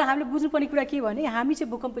तर हामीले बुझ्नुपर्ने कुरा के भने हामी चाहिँ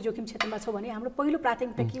भूकम्प जोखिम क्षेत्रमा छौँ भने हाम्रो पहिलो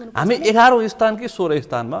प्राथमिकता के हुनु हामी 11औं स्थान कि 16औं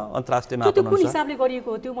स्थानमा अन्तर्राष्ट्रिय मापन त्यो कुन हिसाबले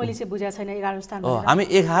गरिएको हो त्यो मैले चाहिँ बुझेको छैन 11औं स्थानमा हामी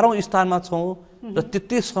 11औं स्थानमा छौँ र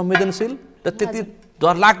त्यति संवेदनशील र त्यति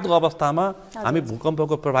डरलाग्दो अवस्थामा हामी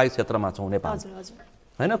भूकम्पको प्रभावित क्षेत्रमा छौँ नेपाल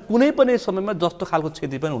हैन कुनै पनि समयमा जस्तो खालको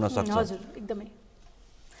क्षति पनि हुन सक्छ हजुर एकदमै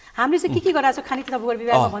हामीले चाहिँ के गरेका छौँ खानी तथा भूगोल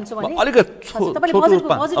विभागमा भन्छौँ भने तपाईँले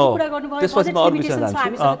बजेटको कुरा गर्नुभयो बजेट लिमिटेसन छ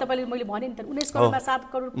हामीसँग तपाईँले मैले भने नि त 19 करोडमा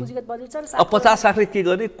 7 करोड पुँजीगत बजेट छ र 50 लाखले के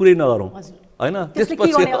गर्ने कुरै नगरौँ हैन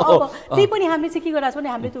त्यसपछि अब त्यही पनि हामीले चाहिँ के गरिरहेछौँ भने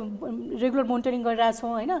हामीले त्यो रेगुलर मोनिटरिङ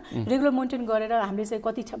गरिरहेछौँ हैन रेगुलर मोनिटरिङ गरेर हामीले चाहिँ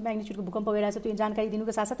कति म्याग्निट्युडको भूकम्प गइरहेछ त्यो जानकारी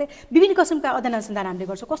दिनुको साथसाथै विभिन्न किसिमका अध्ययन अनुसन्धान हामीले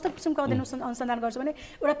गर्छौँ कस्तो किसिमको अध्ययन अनुसन्धान गर्छौँ भने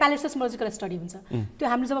एउटा प्यालेसोसमोलोजिकल स्टडी हुन्छ त्यो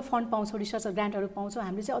हामीले जब फन्ड पाउँछौँ रिसर्च ग्रान्टहरू पाउँछौँ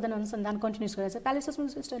हामीले चाहिँ अध्ययन अनुसन्धान कन्टिन्युस गरेर छ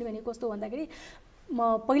प्यालेसोसमोलोजिकल स्टडी भनेको कस्तो भन्दाखेरि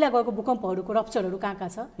पहिला गएको भूकम्पहरूको रप्चरहरू कहाँ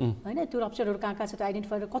छ हैन त्यो रप्चरहरू कहाँ छ त्यो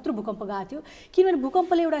आइडेन्टिफाई गरेर कत्रो भूकम्प गएको थियो किनभने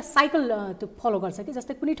भूकम्पले एउटा साइकल त्यो फलो गर्छ कि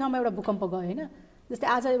जस्तै कुनै ठाउँमा एउटा भूकम्प गयो हैन जस्तै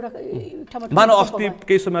आज एउटा ठाउँमा मानव अस्ति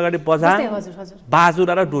केही समय अगाडि बजार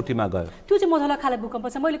बाजुरा र डोटीमा गयो त्यो चाहिँ मधला खाले भूकम्प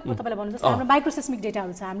छ मैले तपाईलाई भन्नु जस्तै हाम्रो माइक्रोसेस्मिक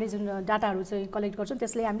डेटाहरू छ हामीले जुन डाटाहरू चाहिँ कलेक्ट गर्छौँ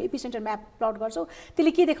त्यसले हामीले एपिसेन्टर म्याप प्लट गर्छौँ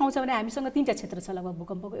त्यसले के देखाउँछ भने हामीसँग 3टा क्षेत्र छ लगभग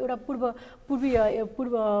भूकम्पको एउटा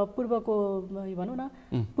पूर्वको भनौँ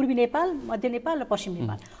न पूर्वी नेपाल मध्य नेपाल र पश्चिम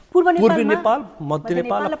नेपाल पूर्वी नेपाल मध्य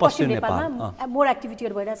नेपाल र पश्चिम नेपालमा मोर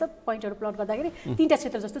एक्टिभिटीहरू भइरहेछ पोइन्टहरू प्लट गर्दाखेरि 3टा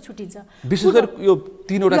क्षेत्र जस्तो छुटिन्छ विशेष गरी यो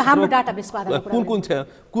तीनवटा हाम्रो डाटाबेसको आधारमा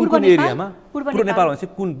कुन एरियामा पूर्व नेपाल भनेपछि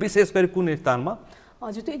कुन विशेष गरी कुन स्थानमा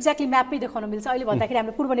हजुर त्यो एक्ज्याक्टली म्यापमै देखाउन मिल्छ अहिले भन्दाखेरि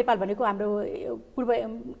हाम्रो पूर्व नेपाल भनेको हाम्रो पूर्व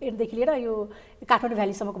एन्डदेखि लिएर यो काठमाडौँ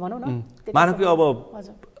भ्यालीसम्मको भनौँ न मानव कि अब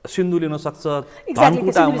सिन्धु लिन सक्छ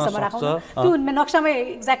एक्ज्याक्टली त्यो नक्सामै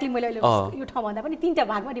एक्ज्याक्टली मैले अहिले यो ठाउँ भन्दा पनि 3टा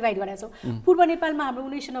भागमा डिभाइड गरेको छौँ पूर्व नेपालमा हाम्रो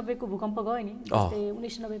 1990 को भूकम्प गयो नि जस्तै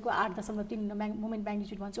 1990 को 8.3 मोमेन्ट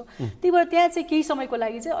म्याग्निट्युड भन्छौँ त्यही भएर त्यहाँ चाहिँ केही समयको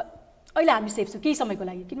लागि चाहिँ अहिले हामी सेफ छौँ केही समयको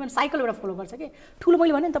लागि किनभने साइकल एउटा फलो गर्छ कि ठुलो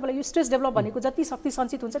मैले भने नि तपाईँलाई यो स्ट्रेस डेभलप भनेको जति शक्ति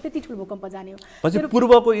सञ्चित हुन्छ त्यति ठुलो भूकम्प जाने हो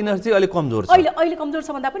पूर्वको इनर्जी अलिक कमजोर छ अहिले कमजोर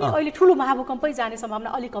छ भन्दा पनि अहिले ठुलो महाभूकम्पै जाने सम्भावना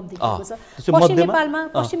अलिक कम देखिएको छ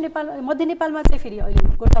पश्चिम नेपाल मध्य नेपालमा चाहिँ फेरि अहिले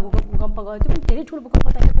गोर्खा भूकम्प गयो त्यो पनि धेरै ठुलो भूकम्प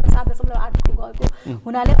त 7.8 को गएको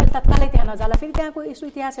हुनाले अहिले तत्कालै त्यहाँ नजाला फेरि त्यहाँको यसो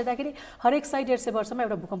इतिहास हेर्दाखेरि हरेक 100-150 वर्षमा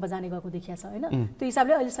एउटा भूकम्प जाने गएको देखिया छ हैन त्यो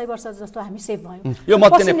हिसाबले अहिले 100 वर्ष जस्तो हामी सेफ भयौँ यो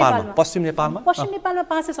मध्य नेपालमा पश्चिम नेपालमा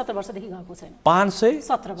 570 वर्षदेखि गएको छैन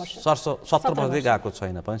 517 वर्ष 17 वर्षदेखि गएको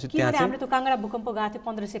छैन भनेपछि त्यहाँ चाहिँ हाम्रो त्यो काङ्गडा भूकम्प गएको थियो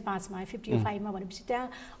 1505 मा 55 मा भनेपछि त्यहाँ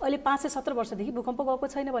अहिले 517 वर्षदेखि भूकम्प गएको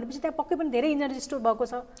छैन भनेपछि त्यहाँ पक्कै पनि धेरै इनर्जी स्टोर भएको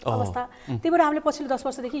छ अवस्था त्यही भएर हामीले पछिल्लो 10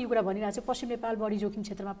 वर्षदेखि यो कुरा भनिरहेको छ पश्चिम नेपाल बढी जोखिम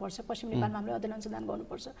क्षेत्रमा पर्छ पश्चिम नेपालमा हामीले अध्ययन अनुसन्धान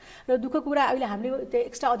गर्नुपर्छ र दुःखको कुरा अहिले हामीले त्यो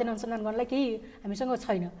एक्स्ट्रा अध्ययन अनुसन्धान गर्नलाई केही हामीसँग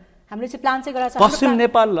छैन हामीले चाहिँ प्लान चाहिँ गराएको छ पश्चिम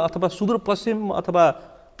नेपाल अथवा सुदूरपश्चिम अथवा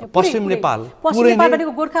पश्चिम नेपाल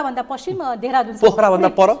भनेको गोर्खा भन्दा पश्चिम देहरादून पोखरा भन्दा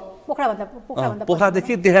पर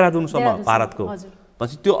पोखरादेखि देहरादूनसम्म भारतको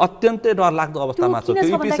पछि त्यो अत्यन्तै डरलाग्दो अवस्थामा छ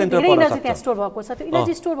त्यो एपिसेन्टर पर्छ त्यहाँ स्टोर भएको छ त्यो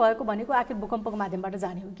एनर्जी स्टोर भएको भनेको आखिर भूकम्पको माध्यमबाट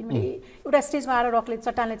जाने हो किनभने एउटा स्टेजमा आएर रकले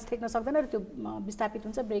चट्टानले थेक्न सक्दैन र त्यो विस्थापित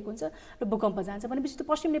हुन्छ ब्रेक हुन्छ र भूकम्प जान्छ भनेपछि त्यो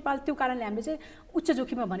पश्चिम नेपाल त्यो कारणले हामीले चाहिँ उच्च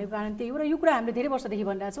जोखिममा भनेको कारण त्यही हो र यो कुरा हामीले धेरै वर्षदेखि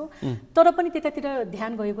भनिरहेको छौँ तर पनि त्यतातिर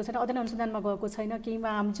ध्यान गएको छैन अध्ययन अनुसन्धानमा गएको छैन केहीमा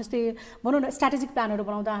हामी जस्तै भनौँ न स्ट्राटेजिक प्लानहरू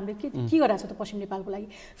बनाउँदा हामीले के गरेको छ त पश्चिम नेपालको लागि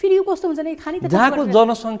फेरि यो कस्तो हुन्छ भने खानी जहाँको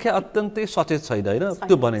जनसङ्ख्या अत्यन्तै सचेत छैन हैन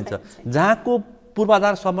त्यो भनिन्छ जहाँको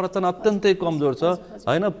पूर्वाधार संरचना अत्यन्तै कमजोर छ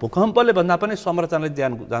हैन भूकम्पले भन्दा पनि संरचनाले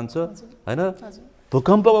ज्यान जान्छ हैन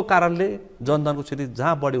भूकम्पको कारणले जनधनको क्षति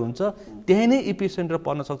जहाँ बढी हुन्छ त्यही नै एपिसेन्टर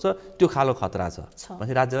पर्न सक्छ त्यो खालो खतरा छ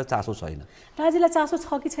भने राज्यलाई चासो छैन राज्यलाई चासो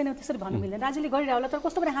छ कि छैन त्यसरी भन्नु मिल्दैन राज्यले गरिरहेको होला तर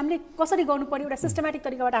कस्तो भने हामीले कसरी गर्नु पर्यो एउटा सिस्टमेटिक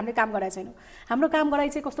तरिकाबाट हामीले काम गराएको छैनौँ हाम्रो काम गराइ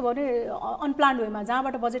चाहिँ कस्तो भने अनप्लान्ड वेमा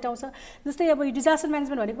जहाँबाट बजेट आउँछ जस्तै अब यो डिजास्टर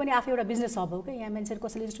म्यानेजमेन्ट भनेको पनि आफै एउटा बिजनेस हब हो क्या यहाँ मान्छेहरू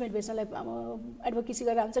कसैले इन्स्ट्रुमेन्ट बेच्नलाई एडभोकेसी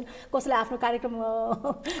गरेर आउँछन् कसैले आफ्नो कार्यक्रम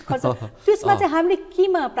खर्च त्यसमा चाहिँ हामीले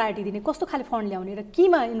केमा प्रायोरिटी दिने कस्तो खाले फन्ड ल्याउने र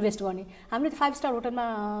केमा इन्भेस्ट गर्ने हामीले त 5 स्टार होटलमा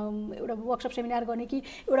एउटा वर्कसप सेमिनार गर्ने कि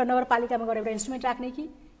एउटा नगरपालिकामा गएर एउटा इन्स्ट्रुमेन्ट राख्ने कि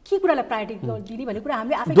के कुरालाई प्रायोरिटी दिने भन्ने कुरा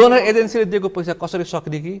हामीले आफै डोनर एजेन्सीले दिएको पैसा कसरी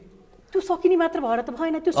सक्ने कि त्यो सकिने मात्र भएर त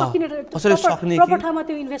भएन त्यो सकिने प्रपर ठाउँमा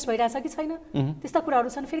त्यो इन्भेस्ट भइरहेछ कि छैन त्यस्ता कुराहरू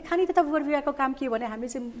छन् फेरि खानी तथा भूगोल विभागको काम के हो भने हामीले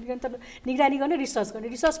चाहिँ निरन्तर निगरानी गर्ने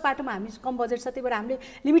रिसर्च पाटोमा हामी कम बजेट छ त्यही भएर हामीले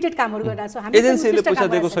लिमिटेड कामहरू गरिरहेछौँ हामी एजेन्सीले पैसा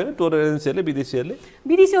दिएको छैन टोर एजेन्सीले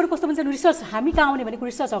विदेशीहरू कस्तो भन्छ रिसर्च हामी कहाँ आउने भनेको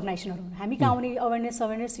रिसर्च अर्गनाइजेसनहरू हामी कहाँ आउने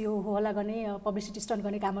अवेरनेस यो होला गर्ने पब्लिसिटी स्टन्ट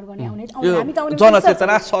गर्ने कामहरू गर्ने हामी कहाँ आउने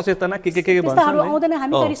जनचेतना सचेतना के भन्छन् आउँदैन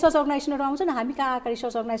हामी कहाँ रिसर्च अर्गनाइजेसनहरू आउँछन् हामी कहाँ आएका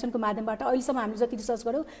रिसर्च अर्गनाइजेसनको माध्यमबाट अहिलेसम्म हामीले जति रिसर्च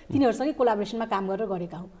गर्यौँ तिनीहरूसँगै कोलाबोरेसनमा काम गरेर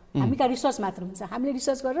गरेका हौँ हामी कहाँ रिसर्च मात्र हुन्छ हामीले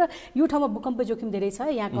रिसर्च गरेर यो ठाउँमा भूकम्प जोखिम धेरै छ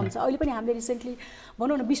यहाँ कम छ अहिले पनि हामीले रिसेन्टली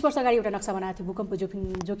भनौँ न 20 वर्ष अगाडि एउटा नक्सा बनाएको थियो भूकम्प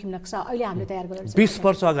जोखिम नक्सा अहिले हामीले तयार गरेर 20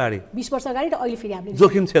 वर्ष अगाडि र अहिले फेरि हामीले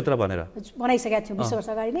जोखिम क्षेत्र भनेर बनाइसकेका थियौँ 20 वर्ष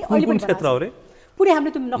अगाडि नै अहिले पनि क्षेत्र हो रे पुरै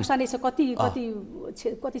हामीले त्यो नक्सा नै छ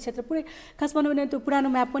कति क्षेत्र पुरै खास भनौँ भने त्यो पुरानो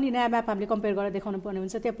म्याप पनि नयाँ म्याप हामीले कम्पेयर गरेर देखाउनु पर्ने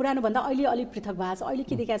हुन्छ त्यहाँ पुरानो भन्दा अहिले अलिक पृथक भएको छ अहिले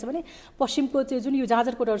के देखाएको छ भने पश्चिमको त्यो जुन यो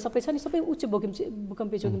जाजरकोटहरू सबै छ नि सबै उच्च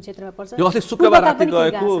भूकम्पीय जोखिम क्षेत्रमा पर्छ यो अस्ति शुक्रबार राति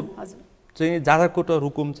गएको चाहिँ जाजरकोट र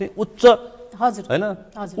रुकुम चाहिँ उच्च हजुर हैन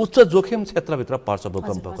उच्च जोखिम क्षेत्रभित्र पर्छ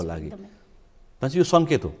भूकम्पको लागि भनेपछि यो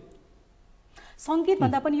संकेत हो संकेत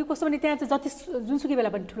भन्दा पनि यो कस्तो भने त्यहाँ चाहिँ जति जुनसुकै बेला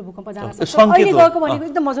पनि ठुलो भूकम्प जान सक्छ अहिले गएको भनेको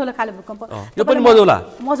एकदम मझौला खाले भूकम्प यो पनि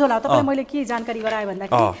मझौला तपाईले मैले के जानकारी गराए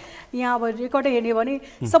भन्दाखेरि यहाँ अब रेकर्ड हेर्ने भने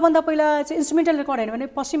सबभन्दा पहिला चाहिँ इन्स्ट्रुमेन्टल रेकर्ड हेर्ने भने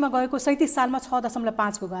पश्चिममा गएको 37 सालमा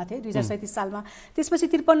 6.5 को गएको थियो 2037 सालमा त्यसपछि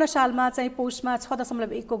 53 सालमा चाहिँ पौषमा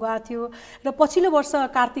 6.1 को गएको थियो र पछिल्लो वर्ष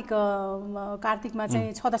कार्तिकमा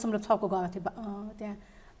चाहिँ 6.6 को गएको थियो त्यहाँ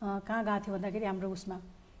कहाँ गएको थियो भन्दाखेरि हाम्रो उसमा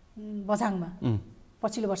बझाङमा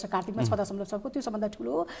पछिल्लो वर्ष कार्तिकमा 6.6 को त्यो सबभन्दा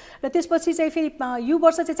ठुलो हो र त्यसपछि चाहिँ फेरि यो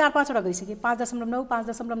वर्ष चाहिँ 4-5 वटा गइसक्यो 5.9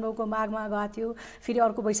 5.9 को माघमा गएको थियो फेरि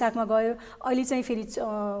अर्को वैशाखमा गयो अहिले चाहिँ फेरि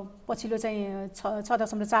पछिल्लो चाहिँ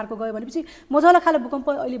 6.4 को गयो भनेपछि मझौला खाले भूकम्प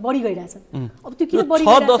अहिले बढी गइरहेछ अब त्यो किन बढी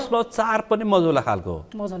गइरहेछ 6.4 पनि मझौला खालको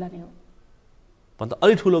हो मझौला नै हो भन्दा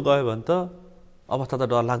अलि ठुलो गयो भने त अवस्था त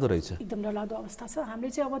डरलाग्दो रहेछ एकदम डरलाग्दो अवस्था छ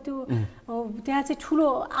हामीले चाहिँ अब त्यो त्यहाँ चाहिँ ठुलो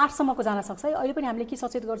 8 सम्मको जान सक्छ है अहिले पनि हामीले के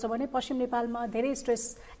सचेत गर्छ भने पश्चिम नेपालमा धेरै स्ट्रेस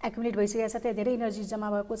एक्युमुलेट भइसकेको छ त्यहाँ धेरै एनर्जी जम्मा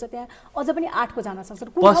भएको छ त्यहाँ अझ पनि 8 को जान सक्छ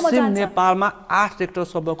पश्चिम नेपालमा 8 रेक्टर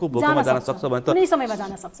सम्मको भूकम्प जान सक्छ भने त कुनै समयमा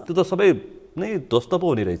जान सक्छ त्यो त सबै नै ध्वस्त पो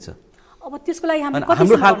हुने रहेछ अब त्यसको लागि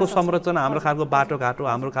हाम्रो खालको संरचना हाम्रो खालको बाटोघाटो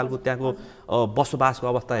हाम्रो खालको त्यहाँको बसोबासको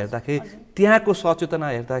अवस्था हेर्दाखेरि त्यहाँको सचेतना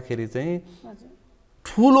हेर्दाखेरि चाहिँ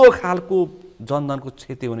ठुलो खालको जनधनको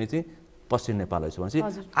क्षति हुने चाहिँ पश्चिम नेपाल रहेछ भनेपछि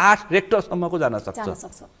 8 रेक्टरसम्मको जान सक्छ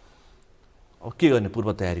अब के गर्ने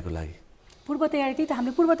पूर्व तयारीको लागि पूर्व तयारी त्यही त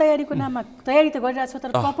हामीले पूर्व तयारीको नाममा तयारी त गरिरहेको छ तर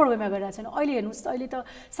प्रपर वेमा गरिरहेको छैन अहिले हेर्नुहोस् अहिले त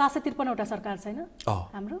 753 वटा सरकार छैन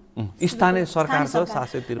हाम्रो स्थानीय सरकार छ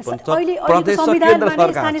 753 अहिले प्रदेश केन्द्र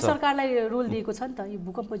सरकार स्थानीय सरकारलाई रोल दिएको छ नि त यो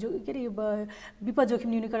भूकम्प के अरे विपद जोखिम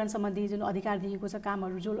न्यूनीकरण सम्बन्धी जुन अधिकार दिएको छ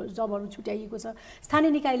कामहरू जबहरू छुट्याइएको छ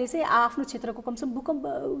स्थानीय निकायले चाहिँ आफ्नो क्षेत्रको कमसम भूकम्प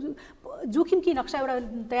जोखिम की नक्सा एउटा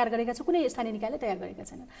तयार गरेका छ कुनै स्थानीय निकायले तयार गरेका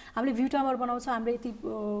छैन हामीले भ्यू टावर बनाउँछ हामीले यति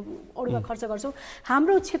अरूमा खर्च गर्छौँ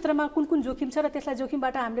हाम्रो क्षेत्रमा कुन कुन जोखिम छ र त्यसलाई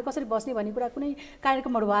जोखिमबाट हामीले कसरी बस्ने भन्ने कुरा कुनै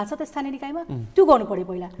कार्यक्रमहरू भएको छ त स्थानीय निकायमा त्यो गर्नु पर्यो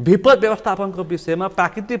पहिला विपद व्यवस्थापनको विषयमा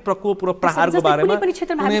प्राकृतिक प्रकोप र प्रहारको बारेमा कुनै पनि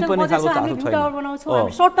क्षेत्रमा हामीले भ्यू टावर बनाउँछौँ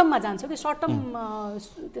हामी सर्ट टर्ममा जान्छौँ कि सर्ट टर्म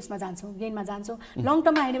त्यसमा जान्छौँ गेनमा जान्छौँ लङ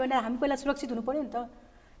टर्ममा हेर्ने भने हामी पहिला सुरक्षित हुनु पर्यो नि त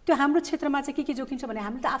त्यो हाम्रो क्षेत्रमा चाहिँ के जोखिम छ भने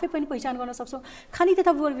हामीले त आफै पनि पहिचान गर्न सक्छौँ खानी तथा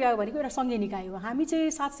भूगर्भ विभाग भनेको एउटा सङ्घीय निकाय हो हामी चाहिँ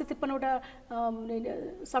 753 वटा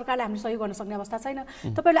सरकारले हामीले सहयोग गर्न सक्ने अवस्था छैन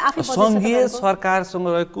तपाईहरुले आफै बजेट सङ्घीय सरकारसँग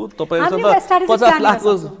रहेको तपाईहरुसँग 50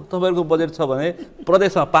 लाखको तपाईहरुको बजेट छ भने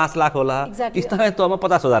प्रदेशमा 5 लाख होला स्थानीय तहमा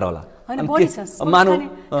 50,000 होला हैन बढी छ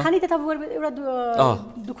खानी तथा भूगर्भ एउटा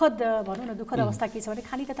दुःखद भनौँ न दुःखद अवस्था के छ भने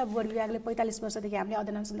खानी तथा भूगर्भ विभागले 45 वर्षदेखि हामीले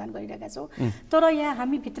अध्ययन अनुसन्धान गरिरहेका छौँ तर यहाँ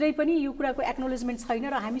हामी भित्रै पनि यो कुराको एक्नोलेजमेन्ट छैन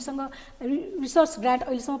र हामीसँग रिसर्च ग्रान्ट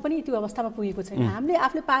अहिलेसम्म पनि त्यो अवस्थामा पुगेको छैन हामीले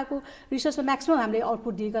आफूले पाएको रिसर्चमा म्याक्सिमम हामीले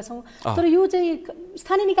आउटपुट दिएका छौँ तर यो चाहिँ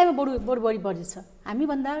स्थानीय निकायमा बढी बजेट छ हामी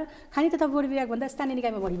भन्दा खानी तथा भूगर्भ विभाग भन्दा स्थानीय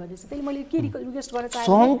निकायमा बढी बजेट छ त्यसले मैले के रिक्वेस्ट गर्न चाहेँ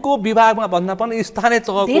सङ्घको विभागमा भन्दा पनि स्थानीय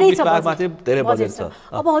तहको विभागमा चाहिँ धेरै बजेट छ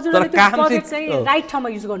अब हजुरले त्यो प्रोजेक्ट चाहिँ राइट ठाउँमा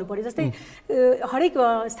युज गर्नु पर्यो जस्तै हरेक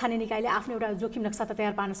स्थानीय निकायले आफ्नो एउटा जोखिम नक्सा त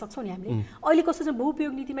तयार पार्न सक्छौँ नि हामीले अहिले कस्तो छ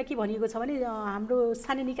भूउपयोग नीतिमा के भनिएको छ भने हाम्रो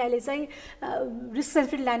स्थानीय निकायले चाहिँ risk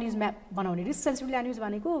sensitive land use map बनाउने रिस्क सेन्सिटिभ ल्यान्ड युज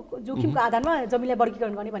भनेको जोखिमको आधारमा जमिनलाई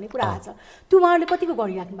वर्गीकरण गर्ने भन्ने कुरा आएको छ त्यो उहाँहरूले कतिको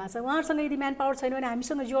गरिराख्नु भएको छ उहाँहरूसँग यदि म्यान पावर छैन भने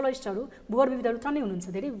हामीसँग जियोलोजिस्टहरू भूगर्भविदहरू टन्नै हुनुहुन्छ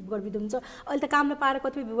धेरै भूगर्भविद हुनुहुन्छ अहिले त काम नपाएर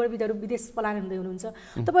कतिपय भूगर्भविदहरू विदेश पलायन हुँदै हुनुहुन्छ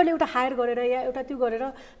तपाईँहरूले एउटा हायर गरेर या एउटा त्यो गरेर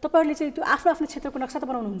तपाईँहरूले चाहिँ त्यो आफ्नो आफ्नो क्षेत्रको नक्सा त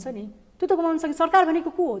बनाउनुहुन्छ नि त्यो त बनाउन सक्छ सरकार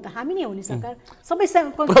भनेको को हो त हामी नै हो नि सरकार सबै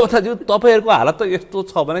प्रवक्ताज्यू तपाईहरुको हालत त यस्तो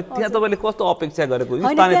छ भने त्यहाँ तपाईले कस्तो अपेक्षा गरेको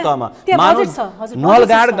स्थानीय तहमा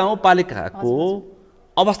नलगाड गाउँपालिकाको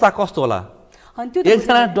अवस्था कस्तो होला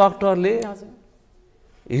एकजना डाक्टरले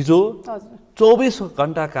हिजो 24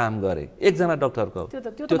 घण्टा काम गरे एकजना डाक्टरको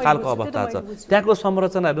त्यो खालको अवस्था छ त्यहाँको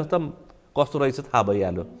संरचना हेर्नुस् त कस्तो रहेछ थाहा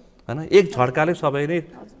भइहाल्यो हैन एक झड्काले सबै नै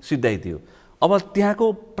सिद्धाइदियो अब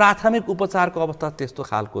त्यहाँको प्राथमिक उपचारको अवस्था त्यस्तो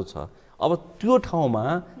खालको छ अब त्यो ठाउँमा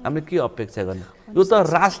हामीले के अपेक्षा गर्ने यो त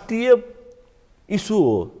राष्ट्रिय इस्यु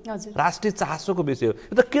हो राष्ट्रिय चासोको विषय हो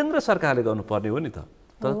यो त केन्द्र सरकारले गर्नुपर्ने हो नि त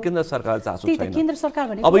तर केन्द्र सरकार चासो छैन केन्द्र सरकार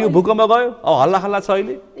भनेको अब यो भूकम्प गयो अब हल्ला छ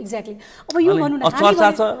अहिले एक्ज्याक्टली अब यो भन्नु न चर्चा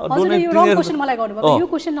छ हजुरले यो रङ क्वेशन मलाई गर्नुभयो यो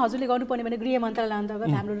क्वेशन हजुरले गर्नुपर्ने भने गृह मन्त्रालय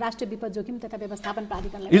अन्तर्गत हाम्रो राष्ट्रिय विपद जोखिम तथा व्यवस्थापन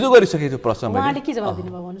प्राधिकरणले हिजो गरिसकेको प्रश्न उहाँले के जवाफ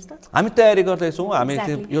दिनुभयो भन्नुस् त हामी तयारी गर्दै छौं हामी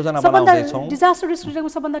योजना बनाउँदै छौं डिजास्टर रिस्क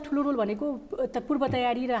रिडक्सनको सबभन्दा ठूलो रोल भनेको पूर्व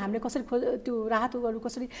तयारी र हामीले कसरी त्यो राहतहरू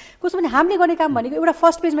कसरी कस्तो भने हामीले गर्ने काम भनेको एउटा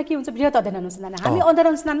फर्स्ट पेजमा के हुन्छ बृहत अध्ययन अनुसन्धान हामी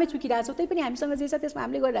अध्ययन अनुसन्धानमै चुकिरहेछौँ त्यही पनि हामीसँग जे छ त्यसमा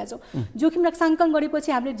हामीले गरिरहेछौँ जोखिम नक्साङ्कन गरेपछि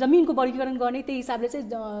त्यसपछि हामीले जमिनको वर्गीकरण गर्ने त्यही हिसाबले चाहिँ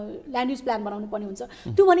ल्यान्ड युज प्लान बनाउनु पर्ने हुन्छ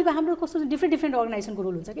त्यो भनेको हाम्रो कस्तो डिफ्रेन्ट अर्गनाइजेसनको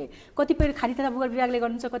रोल हुन्छ कि कतिपय खानी तथा भूगर्भ विभागले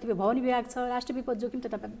गर्नुहुन्छ कतिपय भवन विभाग छ राष्ट्रिय विपद जोखिम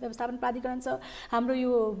तथा व्यवस्थापन प्राधिकरण छ हाम्रो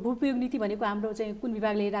यो भूउपयोग नीति भनेको हाम्रो चाहिँ कुन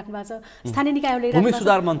विभागले राख्नु भएको छ स्थानीय निकायहरूले भूमि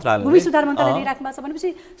सुधार मन्त्रालयले राख्नु भएको छ भनेपछि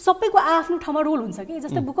सबैको आफ्नो ठाउँमा रोल हुन्छ कि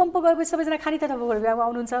जस्तै भूकम्प गएपछि सबैजना खानी तथा भूगर्भ विभागमा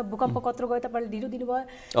आउनुहुन्छ भूकम्प कत्रो गयो तपाईँले ढिलो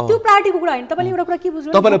दिनुभयो त्यो प्रायोरिटीको कुरा होइन तपाईँले एउटा कुरा के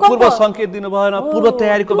बुझ्नु तपाईँले पूर्व सङ्केत दिनु भएन पूर्व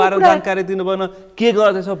तयारीको बारेमा जानकारी दिनु भएन के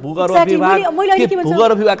गर्दैछ भूगर्भ विभाग के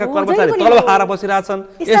भूगर्भ विभागका कर्मचारी तल हारा बसिरहेछन्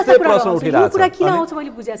यस्तै प्रश्न उठिरहेछ यो कुरा किन आउँछ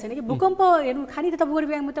मैले बुझेको छैन कि भूकम्प हेर्नु खानी तथा भूगर्भ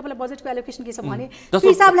विभागमा तपाईँलाई बजेटको एलोकेसन के छ भने त्यो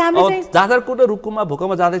हिसाबले हामीले चाहिँ जाजरकोट र रुकुममा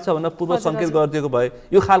भूकम्प जाँदैछ भनेर पूर्व सङ्केत गरिदिएको भए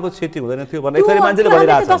यो खालको क्षति हुँदैन थियो भन्ने एकथरी मान्छेले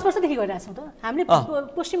भनिरहेछ 10 वर्षदेखि गरिरहेछौँ त हामीले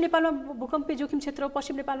पश्चिम नेपालमा भूकम्पीय जोखिम क्षेत्र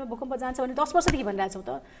पश्चिम नेपालमा भूकम्प जान्छ भने 10 वर्षदेखि भनिरहेछौँ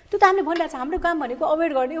त त्यो त हामीले भनिरहेछ हाम्रो काम भनेको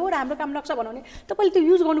अवेयर गर्ने हो र हाम्रो काम नक्सा बनाउने तपाईँले त्यो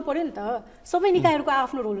युज गर्नु पर्यो नि त सबै निकायहरूको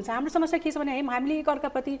आफ्नो रोल हुन्छ हाम्रो समस्या के छ भने हामीले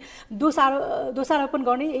एकअर्काप्रति दोषारोपण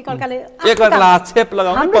गर्ने एकअर्काले आक्षेप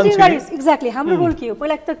लगाउने एक्ज्याक्टली हाम्रो रोल के हो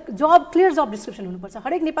पहिला त क्लियर जब डिस्क्रिप्सन हुनुपर्छ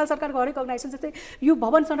हरेक नेपाल सरकारको हरेक अर्गनाइजेसन जस्तै यो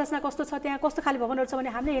भवन संरचना कस्तो छ त्यहाँ कस्तो खाले भवनहरू छ भने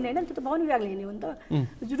हामीले हेर्ने होइन त्यो त भवन विभागले हेर्ने हो नि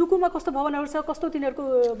त रुकुममा कस्तो भवनहरू छ कस्तो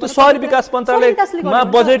तिनीहरूको शहरी विकास मन्त्रालयमा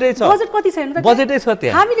बजेटै छ बजेट कति छ हेर्नु त बजेटै छ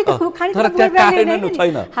त्यहाँ हामीले त खाली तर त्यहाँ कार्यान्वयन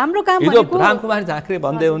छैन हाम्रो काम भनेको रामकुमार झाँक्रे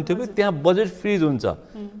भन्दै हुन्थ्यो कि त्यहाँ बजेट फ्रिज हुन्छ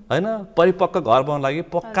हैन परिपक्व घर बनाउन लागि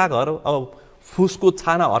पक्का घर अब फुसको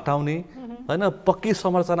छाना हटाउने हैन पक्की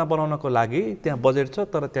संरचना बनाउनको लागि त्यहाँ बजेट छ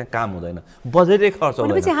तर त्यहाँ काम हुँदैन बजेटै खर्च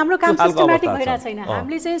हुँदैन भनेपछि हाम्रो काम सिस्टमेटिक भइरहेको छैन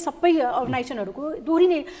हामीले चाहिँ सबै अर्गनाइजेसनहरूको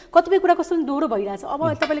दोहोरिने कतिपय कुरा कस्तो दोहोरो भइरहेछ अब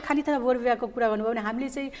तपाईँले खानी तथा भूगर्भ विभागको कुरा गर्नुभयो भने हामीले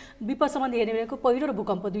चाहिँ विपद सम्बन्धी हेर्ने भनेको पहिरो र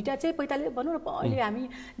भूकम्प दुईटा चाहिँ 45 भनौँ न अहिले हामी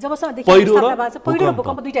जबसम्म पहिरो र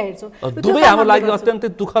भूकम्प दुईटा हेर्छौँ दुवै हाम्रो लागि अत्यन्तै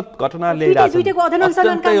दुःखद घटना ल्याइरहेछ दुईटाको अध्ययन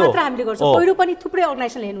अनुसन्धान काम मात्र हामीले गर्छौँ पहिरो पनि थुप्रै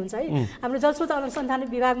अर्गनाइजेसनले हेर्नुहुन्छ है हाम्रो जलस्रोत अनुसन्धान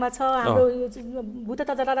विभागमा छ हाम्रो भू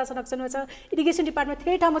तथा जलधारा संरक्षणमा छ इरिगेसन डिपार्टमेन्ट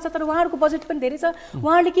धेरै ठाउँमा छ तर उहाँहरूको बजेट पनि धेरै छ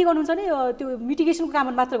उहाँहरूले के गर्नुहुन्छ भने त्यो मिटिगेसनको काम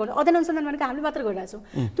मात्र गर्नु अध्ययन अनुसन्धान भनेको हामीले मात्र गरिरहेछौँ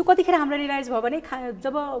त्यो कतिखेर हाम्रो रियलाइज भयो भने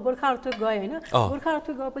जब गोर्खा अर्थक्वेक गयो होइन गोर्खा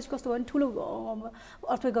अर्थक्वेक गएपछि कस्तो भयो भने ठुलो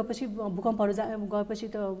अर्थक्वेक गएपछि भूकम्पहरू गएपछि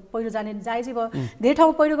त पहिरो जाने जायजै भयो धेरै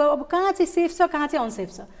ठाउँमा पहिरो गयो अब कहाँ चाहिँ सेफ छ कहाँ चाहिँ अनसेफ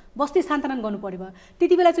छ बस्ती स्थानान्तरण गर्नु पर्यो भयो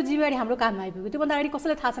त्यति बेला चाहिँ जिम्मेवारी हाम्रो काममा आइपुग्यो त्योभन्दा अगाडि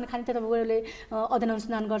कसैलाई थाहा छैन खानी तथा भूगर्भले अध्ययन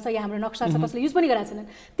अनुसन्धान गर्छ या हाम्रो नक्सा छ कसले युज पनि गरेका छैनन्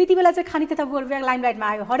त्यति बेला चाहिँ खानी तथा भूगर्भ विभाग लाइमलाइटमा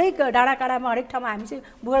आयो हरेक डाँडा काँडामा हरेक ठाउँमा हामी चाहिँ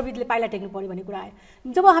भूगर्भविदले पाइला टेक्नु पर्यो भन्ने कुरा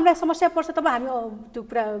आयो जब हामीलाई समस्या पर्छ तब हामी त्यो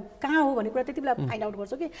कुरा कहाँ हो भन्ने कुरा त्यति बेला फाइन्ड आउट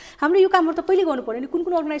गर्छौँ कि हाम्रो यो कामहरू त पहिले गर्नु पर्यो नि कुन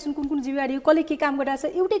अर्गनाइजेसन कुन जिम्मेवारी हो कसले के काम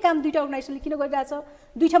गरिरहेछ एउटै काम दुईवटा अर्गनाइजेसनले किन गरिरहेछ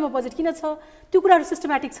दुईवटामा बजेट किन छ त्यो कुराहरू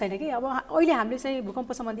सिस्टमेटिक छैन कि अब अहिले हामीले चाहिँ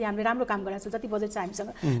भूकम्प सम्बन्धी हामीले राम्रो काम गरिरहेको छौँ जति बजेट छ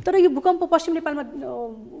हामीसँग तर यो भूकम्प पश्चिम नेपालमा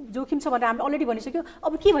जोखिम छ भनेर हामीले अलरेडी भनिसक्यो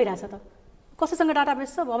अब के भइरहेछ त कसैसँग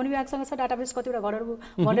डाटाबेस छ भवन विभागसँग छ डाटाबेस कतिवटा घरहरू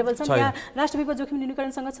भनरेबल छन् त्यहाँ राष्ट्रिय विपद जोखिम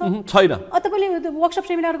न्यूनीकरणसँग छ छैन तपाईँले वर्कसप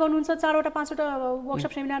सेमिनार गर्नुहुन्छ 4वटा 5वटा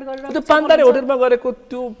वर्कसप सेमिनार गरेर त्यो पान्दारे होटलमा गरेको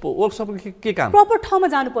त्यो वर्कसप के काम प्रपर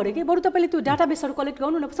ठाउँमा जानु पर्यो कि बरु तपाईँले त्यो डाटाबेसहरू कलेक्ट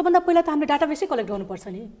गर्नु न सबभन्दा पहिला त हामीले डाटाबेसै कलेक्ट गर्नुपर्छ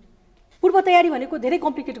नि पूर्व तयारी भनेको धेरै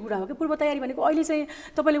कम्प्लिकेटेड कुरा हो कि पूर्व तयारी भनेको अहिले चाहिँ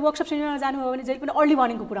तपाईँले वर्कसप सेमिनारमा जानुभयो भने जहिले पनि अर्ली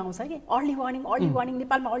वार्निङको कुरा आउँछ कि अर्ली वार्निङ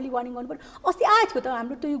नेपालमा अर्ली वार्निङ गर्नु पर्यो अस्ति आएको थियो त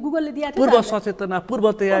हाम्रो त्यो गुगलले दिएको थियो पूर्व सचेतना पूर्व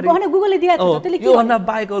तयारी भने गुगलले दिएको थियो त्यसले यो भन्दा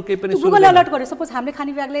बाहेक अरु केही पनि गुगल अलर्ट गर्यो सपोज हामीले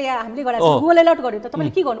खानी विभागले या हामीले गराएको छ गुगल अलर्ट गर्यो त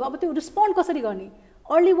तपाईँले के गर्नु अब त्यो रिस्पोन्ड कसरी गर्ने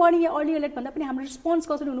अर्ली वार्निङ या अर्ली अलर्ट भन्दा पनि हाम्रो रिस्पोन्स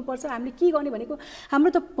कसरी हुनुपर्छ हामीले के गर्ने भनेको हाम्रो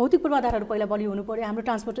त भौतिक पूर्वाधारहरू पहिला बलियो हुनु पर्यो हाम्रो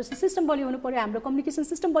ट्रान्सपोर्टेसन सिस्टम बलियो हुनु पर्यो हाम्रो कम्युनिकेसन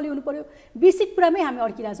सिस्टम बलियो हुनु पर्यो बेसिक कुरामै हामी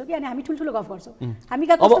अड्किरहेछौँ कि अनि हामी ठुल्ठुलो गफ गर्छौँ हामी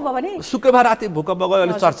कहाँ कस्तो भयो भने शुक्रबार राति भूकम्प गयो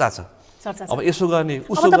अहिले चर्चा छ अब यसो गर्ने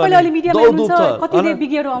उसो गर्ने तपाईँले अहिले मिडियामा हुनुहुन्छ कति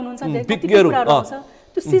विज्ञहरू आउनुहुन्छ कति कुराहरू आउँछ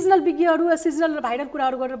त्यो सिजनल विज्ञहरू सिजनल भाइरल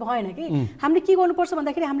कुराहरू गरेर भएन कि हामीले के गर्नुपर्छ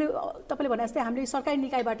भन्दाखेरि हामीले तपाईँले भने जस्तै हामीले सरकारी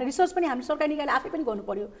निकायबाट रिसर्च पनि हामीले सरकारी निकायले आफै पनि गर्नु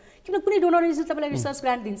पर्यो किन कुनै डोनर एजेन्सीले तपाईँलाई रिसर्च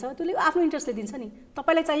ग्रान्ट दिन्छ त्यसले आफ्नो इन्ट्रेस्टले दिन्छ नि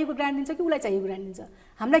तपाईँलाई चाहिएको ग्रान्ट दिन्छ कि उसलाई चाहिएको ग्रान्ट दिन्छ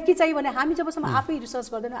हामीलाई के चाहियो भने हामी जबसम्म आफै रिसर्च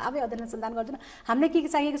गर्दैन आफै अध्ययन अनुसन्धान गर्दैन हामीलाई के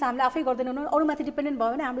चाहिएको छ हामीले आफै गर्दैनौँ अरूमाथि डिपेन्डेन्ट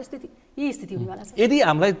भयो भने हाम्रो स्थिति यही स्थिति हुनेवाला छ यदि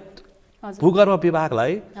हामीलाई भूगर्भ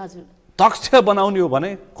विभागलाई हजुर दक्ष बनाउने हो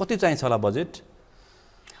भने कति चाहिन्छ होला बजेट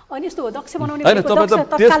अनि यस्तो हो दक्ष बनाउने हैन तपाईं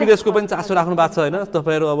त देश विदेशको पनि चासो राख्नु भएको छ हैन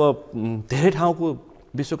तपाईहरु अब धेरै ठाउँको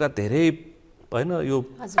विश्वका धेरै हैन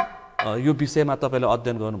यो विषयमा तपाईले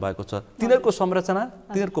अध्ययन गर्नु भएको छ तिनीहरुको संरचना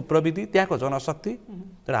तिनीहरुको प्रविधि त्यहाँको जनशक्ति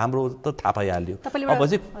तर हाम्रो त थाहा पाइहाल्यो अब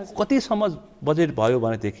चाहिँ कतिसम्म बजेट भयो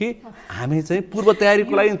भनेदेखि हामी चाहिँ पूर्व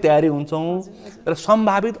तयारीको लागि तयारी हुन्छौं र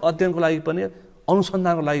सम्भावित अध्ययनको लागि पनि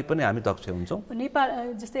अनुसन्धानको लागि पनि हामी दक्ष हुन्छौँ। नेपाल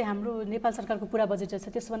जस्तै हाम्रो नेपाल सरकारको पुरा बजेट छ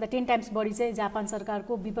त्यसभन्दा 10 टाइम्स बढी चाहिँ जापान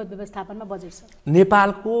सरकारको विपद व्यवस्थापनमा बजेट छ।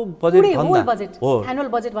 नेपालको बजेट एनुअल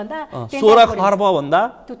बजेट भन्दा 16 खर्ब भन्दा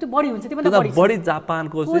त्यो बढी हुन्छ। त्योभन्दा बढी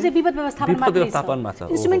जापानको चाहिँ विपद व्यवस्थापनमा छ।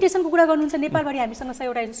 इन्स्ट्रुमेन्टेसनको कुरा गर्नुहुन्छ नेपालभरि हामीसँग 100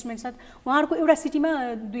 वटा इन्स्ट्रुमेन्ट छ। उहाँहरूको एउटा सिटीमा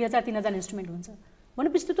 2000-3000 इन्स्ट्रुमेन्ट हुन्छ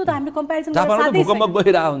भनेपछि त्यो त हामीले कम्पेरिजन गरेर साध्यै भूकम्प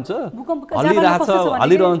गइरहेको हुन्छ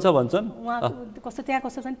हलिरहन्छ भन्छन्। उहाँ कस्तो त्यहाँ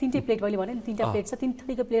कस्तो छ नि 3टै प्लेट मैले भने नि 3टा प्लेट छ 3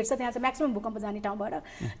 थरीको प्लेट छ त्यहाँ चाहिँ म्याक्सिमम भूकम्प जाने ठाउँ भएर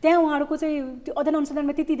त्यहाँ उहाँहरूको चाहिँ त्यो अध्ययन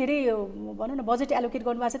अनुसन्धानमा त्यति धेरै भनौँ न बजेट एलोकेट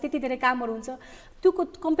गर्नुभएको छ त्यति धेरै कामहरू हुन्छ त्यो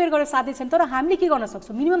कम्पेयर गरेर साध्यै छैन। तर हामीले के गर्न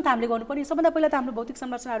सक्छौँ मिनिमम त हामीले गर्नुपर्ने सबभन्दा पहिला त हाम्रो भौतिक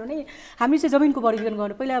संरचनाहरू नै हामीले चाहिँ जमिनको वर्गीकरण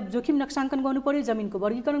गर्नु पहिला जोखिम नक्साङ्कन गर्नु पर्यो जमिनको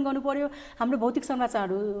वर्गीकरण गर्नु पर्यो हाम्रो भौतिक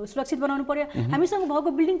संरचनाहरू सुरक्षित बनाउनु पर्यो। हामीसँग भएको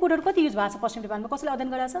बिल्डिङ कोडहरू कति युज भएको छ पश्चिम नेपालमा कसैले अध्ययन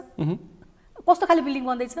गरेछ कस्तो खाले बिल्डिङ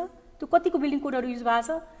बन्दैछ त्यो कतिको बिल्डिङ कोडहरू युज भएको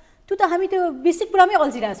छ त्यो त हामी त्यो बेसिक कुरामै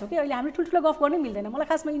अल्झिरहेको छौँ कि अहिले हामीले ठुल्ठुलो गफ गर्नै मिल्दैन। मलाई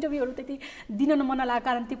खासमा इन्टरभ्यूहरू त्यति दिन मन नलागेको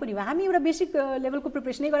कारण त्यो पनि हो हामी एउटा बेसिक लेभलको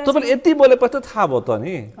प्रिपरेसनै गरेर तपाईँले यति बोलेपछि त थाहा भयो त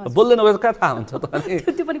नि बोल्दै नभए कहाँ थाहा हुन्छ त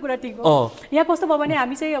त्यो पनि कुरा ठिक हो। यहाँ कस्तो भयो भने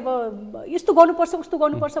हामी चाहिँ अब यस्तो गर्नुपर्छ उस्तो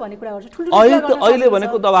गर्नुपर्छ भन्ने कुरा गर्छ ठुल्ठुलो अहिले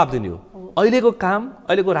भनेको दबाब दिने हो अहिलेको काम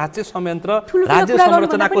अहिलेको राज्य संयन्त्र राज्य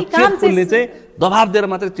संरचनाको चेत खुल्ने चाहिँ दबाब दिएर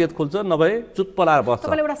मात्रै चेत खुल्छ नभए चुप्प लाएर बस्छ।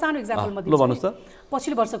 तपाईँलाई एउटा सानो इक्जाम्पल म दिन्छु भन्नुहोस् त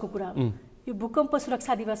पछिल्लो वर्षको कुरा यो भूकम्प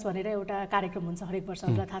सुरक्षा दिवस भनेर एउटा कार्यक्रम हुन्छ हरेक वर्ष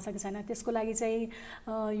हामीलाई थाहा छ कि छैन त्यसको लागि चाहिँ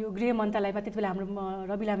यो गृह मन्त्रालयमा त्यति बेला हाम्रो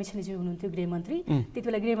रवि लामिछानेजी हुनुहुन्थ्यो गृहमन्त्री त्यति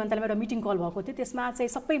बेला गृह मन्त्रालयमा एउटा मिटिङ कल भएको थियो त्यसमा चाहिँ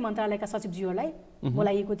सबै मन्त्रालयका सचिवज्यूहरूलाई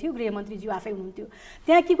बोलाइएको थियो गृहमन्त्रीज्यू आफै हुनुहुन्थ्यो।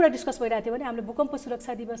 त्यहाँ के कुरा डिस्कस भइरहेको थियो भने हामीले भूकम्प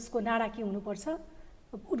सुरक्षा दिवसको नारा के हुनुपर्छ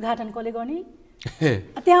उद्घाटन कसले गर्ने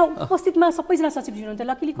त्यहाँ उपस्थितमा सबैजना सचिवज्यू हुनुहुन्थ्यो।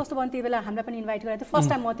 लकिली कस्तो भयो त्यही बेला हामीलाई पनि इन्भाइट गरेको थियो फर्स्ट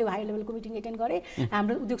टाइम म त्यो हाई लेभलको मिटिङ एटेन्ड गरेँ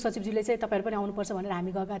हाम्रो उद्योग सचिवज्यूले चाहिँ तपाईँहरू पनि आउनुपर्छ भनेर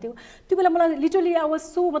हामी गएका थियौँ। त्यो बेला मलाई लिटरली आई वाज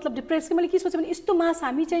सो मतलब डिप्रेस कि मैले के सोचेँ भने यस्तो मास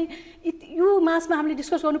हामी चाहिँ यो मासमा हामीले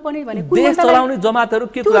डिस्कस गर्नुपर्ने भने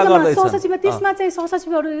सहसचिवमा त्यसमा चाहिँ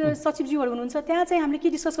सचिवज्यूहरू हुनुहुन्छ त्यहाँ चाहिँ हामीले के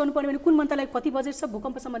डिस्कस गर्नुपर्ने भने कुन मन्त्रालय कति बजेट छ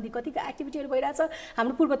भूकम्प सम्बन्धी कतिको एक्टिभिटीहरू भइरहेछ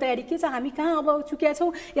हाम्रो पूर्व तयारी के छ हामी कहाँ अब चुकेका छौँ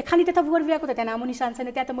या खानी तथा भूगर्भ विभागको त त्यहाँ नामो निशान छैन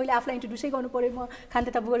त्यहाँ त मैले आफूलाई इन्ट्रोड्युसै गर्नु पर्यो म खानी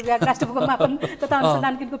तथा भूगर्भ विभाग राष्ट्र भूकम्प मापन तथा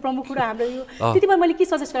अनुसन्धान केन्द्रको प्रमुख कुरा हाम्रो यो त्यति बेला मैले के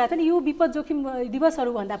सजेस्ट गरेको थिएँ नि यो विपद जोखिम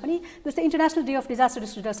दिवसहरू भन्दा पनि जस्तै international day of disaster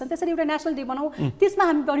risk reduction त्यसरी एउटा नेसनल डे बनाऊ त्यसमा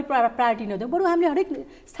हामी बढी प्रायोरिटी नदिउँ बरु हामीले हरेक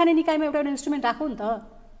स्थानीय निकायमा एउटा इन्स्ट्रुमेन्ट राखौँ नि त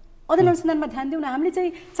अध्ययन अनुसन्धानमा ध्यान दिउँ न। हामीले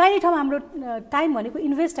चाहिँ चाहिने ठाउँमा हाम्रो टाइम भनेको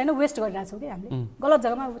इन्भेस्ट होइन वेस्ट गरिरहेको छौँ कि हामीले गलत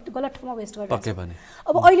जग्गामा गलत ठाउँमा वेस्ट गरिरहेको छौँ।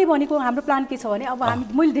 अब अहिले भनेको हाम्रो प्लान के छ भने अब हामी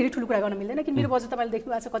मैले धेरै ठुलो कुरा गर्न मिल्दैन कि मेरो बजेट तपाईँले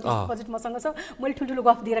देख्नु भएको छ कति बजेट मसँग छ मैले ठुल्ठुलो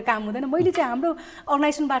गफ दिएर काम हुँदैन। मैले चाहिँ हाम्रो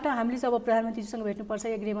अर्गनाइजेसनबाट हामीले चाहिँ अब प्रधानमन्त्रीजीसँग भेट्नुपर्छ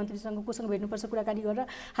या गृहमन्त्रीसँग कोसँग भेट्नुपर्छ कुराकानी गरेर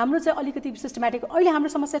हाम्रो चाहिँ अलिकति सिस्टमेटिक अहिले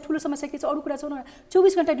हाम्रो समस्या ठुलो समस्या के छ अरू कुरा छ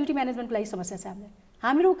 24 घण्टा ड्युटी म्यानेजमेन्टको लागि समस्या छ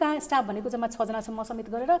हाम्रो कहाँ स्टाफ भनेको जम्मा 6 जना छ म समेत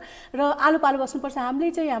गरेर र आलो पालो बस्नुपर्छ।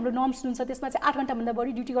 हामीले चाहिँ हाम्रो नर्म्स जुन छ त्यसमा चाहिँ 8 घण्टाभन्दा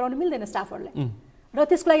बढी ड्युटी गराउनु मिल्दैन स्टाफहरूलाई र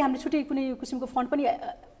त्यसको लागि हामीले छुट्टै कुनै किसिमको फन्ड पनि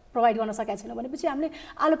प्रोभाइड गर्न सकेका छैनौँ भनेपछि हामीले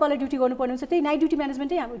आलो पालो ड्युटी गर्नुपर्ने हुन्छ। त्यही नाइट ड्युटी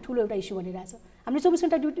म्यानेजमेन्टै हाम्रो ठुलो एउटा इस्यु बनिरहेछ। हामीले 24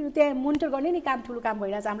 घण्टा ड्युटी त्यहाँ मोनिटर गर्ने नै काम ठुलो काम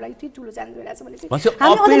भइरहेछ हामीलाई यति ठुलो च्यालेन्ज भइरहेछ भनेपछि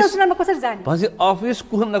हामी अध्ययन अनुसन्धानमा कसरी जाने अफिस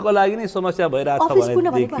कुर्नको लागि नै समस्या भइरहेछ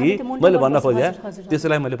भनेदेखि मैले भन्न खोजेँ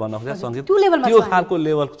त्यसैलाई मैले भन्न खोजेँ सङ्गीत त्यो खालको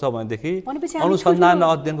लेभल छ भनेदेखि अनुसन्धान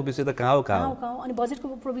र अध्ययनको विषय त कहाँ हो अनि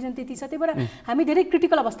बजेटको प्रोभिजन त्यति छ। त्यही भएर हामी धेरै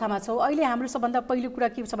क्रिटिकल अवस्थामा छौँ। अहिले हाम्रो सबभन्दा पहिलो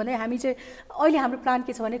कुरा के छ भने हामी चाहिँ अहिले हाम्रो प्लान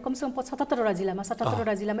के छ भने कमसेकम 77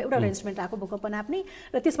 वटा जिल्लामा एउटा इन्स्ट्रुमेन्ट राखौँ भूकम्प नाप्ने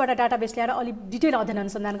र त्यसबाट डाटाबेस ल्याएर अलिक डिटेल अध्ययन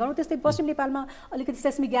अनुसन्धान गरौँ। त्यस्तै पश्चिम नेपालमा अलिकति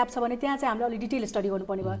सेस्मिक ग्याप छ भने त्यहाँ चाहिँ हामीले अलिक डिटेल स्टडी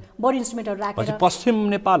गर्नुपर्ने भयो बढी इन्स्ट्रुमेन्टहरू राखेर। पश्चिम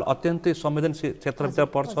नेपाल अत्यन्तै संवेदनशील क्षेत्रभित्र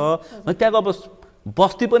पर्छ त्यहाँको अब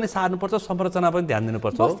बस्ती पनि सार्नुपर्छ संरचना पनि ध्यान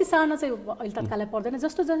दिनुपर्छ। बस्ती सार्न चाहिँ अहिले तत्कालै पर्दैन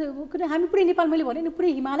जस्तो किन हामी पुरै नेपाल मैले भने नि पुरै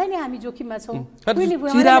हिमालय नै हामी जोखिममा छौँ।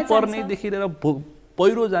 चिरा पर्नेदेखि लिएर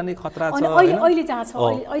पहिरो जाने खतरा छ अहिले जहाँ छ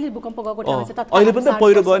अहिले भूकम्प गएको ठाउँमा चाहिँ तत्काल अहिले पनि त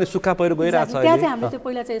पहिरो गयो नि सुक्खा पहिरो गइरहेछ त्यहाँ चाहिँ हामीले त्यो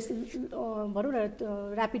पहिला चाहिँ भनौँ न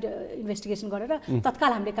ऱ्यापिड इन्भेस्टिगेसन गरेर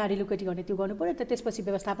तत्काल हामीले कहाँ रिलोकेट गर्ने त्यो गर्नु पर्यो त्यसपछि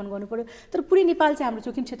व्यवस्थापन गर्नु पर्यो। तर पुरै नेपाल चाहिँ हाम्रो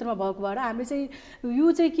जोखिम क्षेत्रमा भएको भएर हामीले चाहिँ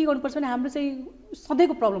यो चाहिँ के गर्नुपर्छ भने हाम्रो चाहिँ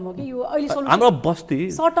सधैँको प्रब्लम हो कि यो अहिले हाम्रो बस्ती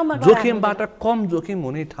जोखिमबाट कम जोखिम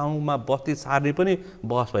हुने ठाउँमा बस्ती सार्ने पनि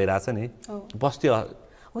बहस भइरहेछ नि बस्ती हो।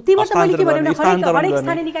 त्यही भएर मैले के भने हरेक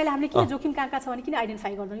स्थानीय निकायले हामीले किन जोखिम कहाँ छ भने किन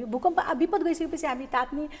आइडेन्टिफाई गर्नु यो भूकम्प विपद गइसकेपछि हामी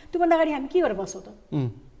तात्ने त्योभन्दा अगाडि हामी के गरेर बस्छौँ त।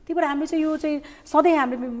 त्यही भएर हामीले चाहिँ यो चाहिँ सधैँ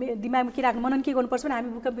हामीले दिमागमा के राख्नु मनन के गर्नुपर्छ भने हामी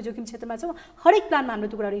भूकम्प जोखिम क्षेत्रमा छौँ हरेक प्लानमा हामीले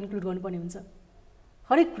त्यो कुराहरू इन्क्लुड गर्नुपर्ने हुन्छ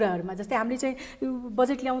हरेक कुराहरूमा। जस्तै हामीले चाहिँ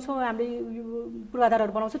बजेट ल्याउँछौँ हामीले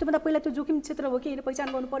पूर्वाधारहरू बनाउँछौँ त्योभन्दा पहिला त्यो जोखिम क्षेत्र हो कि होइन पहिचान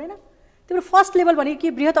गर्नु परेन। त्यही भएर फर्स्ट लेभल भनेको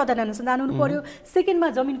के बृहत अध्ययन अनुसन्धान हुनु पर्यो। सेकेन्डमा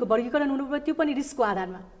जमिनको वर्गीकरण हुनु पर्यो त्यो पनि रिस्कको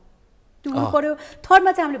आधारमा त्यो हुनु पर्यो।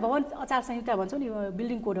 थर्डमा चाहिँ हामीले भवन आचार संहिता भन्छौँ नि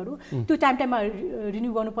बिल्डिङ कोडहरू, त्यो टाइममा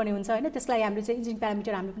रिन्यू गर्नुपर्ने हुन्छ होइन। त्यसलाई हामीले चाहिँ इन्जिनियरिङ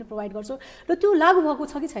प्यारामिटर हामीले पनि प्रोभाइड गर्छौँ र त्यो लागू भएको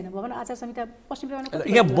छ कि छैन भवन आचार संहिता पश्चिम बङ्गालमा।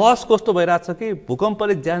 यहाँ बस कस्तो भइरहेछ कि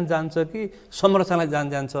भूकम्पले ज्यान जान्छ कि संरचनालाई ज्यान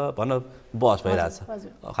जान्छ भन्न बस भइरहेछ।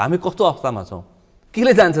 हामी कस्तो अवस्थामा छौँ,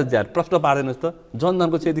 केले जान्छ ज्यान? प्रश्न पार्दैनस् त,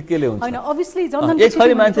 जनधनको क्षति केले हुन्छ? होइन अभियसली जनधन एक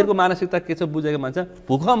थरी मान्छेको मानसिकता के छ बुझेको मान्छे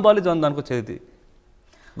भूकम्पले जनधनको क्षति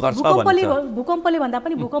गर्छ भन्छ। भूकम्पले भन्दा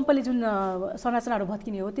पनि भूकम्पले जुन संरचनाहरू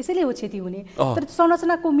भत्किने हो त्यसैले हो क्षति हुने। तर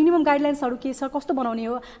संरचनाको मिनिमम गाइडलाइन्सहरू के छ, कस्तो बनाउने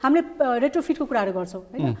हो, हामीले रेट्रोफिटको कुराहरू गर्छौँ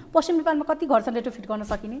होइन। पश्चिम नेपालमा कति घर छन् रेट्रोफिट गर्न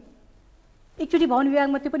सकिने? एकचोटि भवन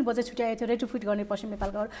विभागमा त्यो पनि बजेट छुट्याएको थियो रेट्रोफिट गर्ने पश्चिम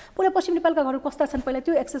नेपालका घर। पुरा पश्चिम नेपालका घरहरू कस्ता छन् पहिला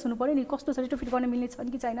त्यो एक्सेस हुनु पर्यो नि, कस्तो छ रेट्रोफिट गर्न मिल्ने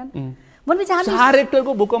छन् कि छैनन् भनेपछि हामी 4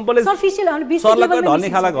 हेक्टरको भूकम्पले सर्फिसियल ढल्ने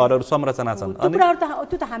खाला घरहरू संरचना छन्। त्यो कुराहरू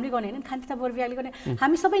त्यो त हामीले गर्ने होइन, खाने तथा भवन विभागले गर्ने।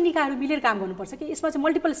 हामी सबै निकायहरू मिलेर काम गर्नुपर्छ कि यसमा चाहिँ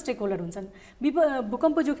मल्टिपल स्टेक होल्डर हुन्छन्।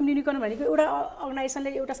 भूकम्प जोखिम न्यूनीकरण भनेको एउटा अर्गनाइजेसनले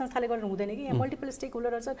एउटा संस्थाले गर्नु हुँदैन कि, यहाँ मल्टिपल स्टेक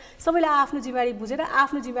होल्डरहरू छन्। सबैले आफ्नो जिम्मेवारी बुझेर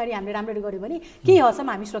आफ्नो जिम्मेवारी हामीले राम्ररी गऱ्यो भने केही हदसम्म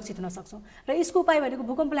हामी सुरक्षित हुन सक्छौँ। र यसको उपाय भनेको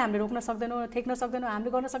भूकम्पले हामीले रोक्न सक्दैनौँ, थेक्न सक्दैनौँ,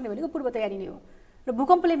 हामीले गर्न सक्ने भनेको पूर्व तयारी नै हो। र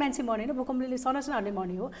भूकम्पले मान्छे मर्ने होइन, भूकम्पले संरचनाहरूले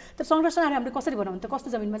मर्ने हो। तर संरचनाहरू हामीले कसरी बनाउनु त,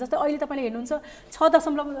 कस्तो जमिनमा? जस्तै अहिले तपाईँले हेर्नुहुन्छ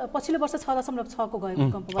 6 पछिल्लो वर्ष 6.6 को गयो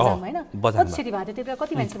भूकम्प बजारमा होइन। कति क्षति भएको थियो त्यति बेला,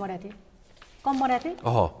 कति मान्छे मरेको थिए? कम मरेको थिए,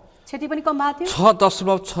 क्षति पनि कम भएको थियो।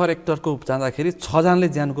 6.6 हेक्टरको जाँदाखेरि 6 जनाले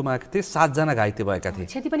ज्यान गुमाएका थिए, 7 जना घाइते भएका थिए,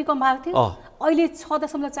 क्षति पनि कम भएको थियो। अहिले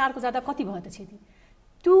 6.4 को जाँदा कति भयो त क्षति?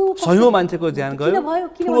 त्यो सयौं मान्छेको ज्यान गयो,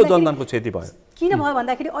 ठुलो जनधनको क्षति भयो। किन भयो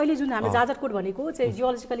भन्दाखेरि अहिले जुन हाम्रो जाजरकोट भनेको चाहिँ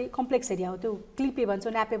जियोलोजिकली कम्प्लेक्स एरिया हो। त्यो क्लिपे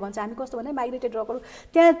भन्छौँ, न्यापे भन्छ, हामी कस्तो भन्दा माइग्रेटेड रकहरू,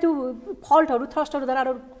 त्यहाँ त्यो फल्टहरू थ्रस्टहरू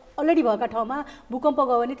दरारहरू अलरेडी भएका ठाउँमा भूकम्प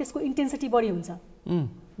गयो भने त्यसको इन्टेन्सिटी बढी हुन्छ।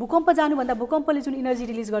 भूकम्प जानुभन्दा भूकम्पले जुन इनर्जी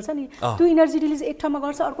रिलिज गर्छ नि, त्यो इनर्जी रिलिज एक ठाउँमा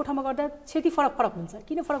गर्छ, अर्को ठाउँमा गर्दा क्षति फरक हुन्छ।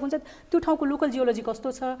 किन फरक हुन्छ? त्यो ठाउँको लोकल जियोलोजी कस्तो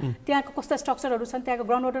छ, त्यहाँको कस्ता स्ट्रक्चरहरू छन्, त्यहाँको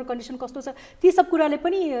ग्राउन्ड वाटर कन्डिसन कस्तो छ, ती सब कुराले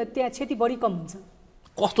पनि त्यहाँ क्षति बढी कम हुन्छ।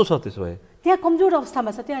 कस्तो छ त्यसो भए? त्यहाँ कमजोर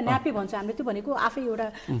अवस्थामा छ, त्यहाँ न्यापे भन्छ हामीले, त्यो भनेको आफै एउटा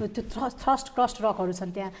त्यो थ्रस्ट रकहरू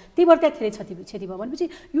छन् त्यहाँ, त्यहीबाट त्यहाँ धेरै क्षति भयो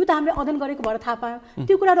भनेपछि यो त हामीले अध्ययन गरेको भएर थाहा पायौँ।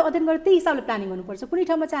 त्यो कुराहरू अध्ययन गरेर त्यही हिसाबले प्लानिङ गर्नुपर्छ। कुनै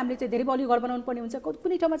ठाउँमा चाहिँ हामीले चाहिँ धेरै बलियो घर बनाउनु पर्ने हुन्छ,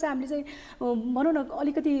 कुनै ठाउँमा चाहिँ हामीले चाहिँ भनौँ न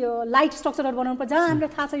अलिकति लाइट स्ट्रक्चरहरू बनाउनु पर्छ। जहाँ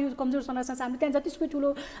हामीलाई थाहा छ यो कमजोर संरचना छ, हामीले त्यहाँ जतिसुकै ठुलो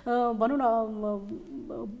भनौँ न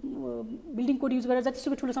बिल्डिङ कोड युज गरेर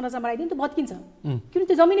जतिसुकै ठुलो संरचना बनाइदियो त्यो भत्किन्छ, किन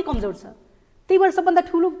त्यो जमिनै कमजोर छ। त्यही भएर सबभन्दा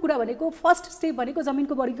ठुलो कुरा भनेको फर्स्ट स्टेप भनेको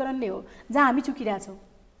जमिनको वर्गीकरण नै हो, जहाँ हामी चुकिरहेछौँ।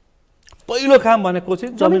 पहिलो काम भनेको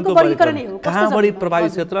चाहिँ जमिनको वर्गीकरण हो। कहाँ बढी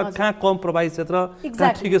प्रभावित क्षेत्र, कहाँ कम प्रभावित क्षेत्र,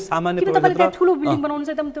 कहाँ ठिकै सामान्य प्रभावित क्षेत्र। ठुलो बिल्डिङ बनाउनु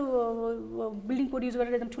चाहिँ एकदम त्यो बिल्डिङ कोड युज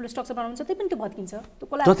गरेर एकदम ठुलो स्ट्रक्चर बनाउनु छ, त्यही पनि त्यो भत्किन्छ।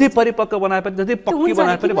 जति परिपक्व बनाए पनि जति पक्की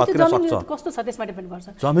बनाए पनि भत्किन सक्छ। कस्तो छ त्यसमा डिपेन्ड गर्छ।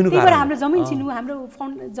 त्यही भएर हाम्रो जमिन चिन्नु, हाम्रो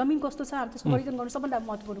जमिन कस्तो छ त्यसको वर्गीकरण गर्नु सबभन्दा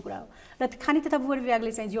महत्त्वपूर्ण कुरा हो। र खानी तथा भूगर्भ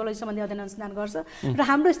विभागले चाहिँ जियोलोजी सम्बन्धी अध्ययन अनुसन्धान गर्छ। र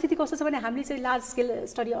हाम्रो स्थिति कस्तो छ भने हामीले चाहिँ लार्ज स्केल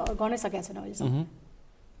स्टडी गर्नै सकेका छैनौँ अहिलेसम्म।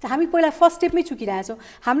 हामी पहिला फर्स्ट स्टेपमै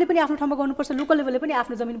चुकिरहेछौँ। हामीले पनि आफ्नो ठाउँमा गर्नुपर्छ, लोकल लेभलले पनि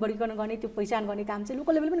आफ्नो जमिन वर्गीकरण गर्ने, त्यो पहिचान गर्ने काम चाहिँ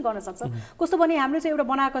लोकल लेभलले पनि गर्न सक्छ। कस्तो भने हामीले चाहिँ एउटा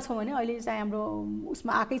बनाएको छौँ भने अहिले चाहिँ हाम्रो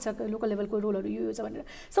उसमा आएकै छ लोकल लेभलको रोलहरू यो छ भनेर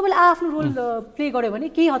सबैले आफ्नो रोल प्ले गर्यो भने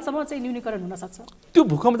केही हदसम्म चाहिँ न्यूनीकरण हुनसक्छ। त्यो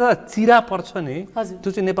भूकम्प चिरा पर्छ नि, त्यो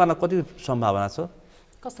चाहिँ नेपालमा कति सम्भावना छ?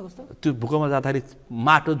 कस्तो त्यो भूकम्प जाँदाखेरि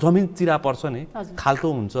माटो जमिन चिरा पर्छ नि, खाल्टो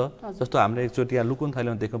हुन्छ। जस्तो हामीले एकचोटि यहाँ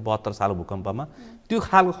लुकुनथैलीमा देख्यौँ 72 सालको भूकम्पमा, त्यो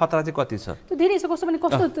खालको खतरा चाहिँ कति छ? त्यो धेरै छ। कस्तो भने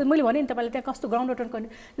कस्तो मैले भने नि तपाईँले त्यहाँ कस्तो ग्राउन्ड वाटर गर्ने,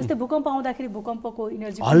 जस्तै भूकम्प आउँदाखेरि भूकम्पको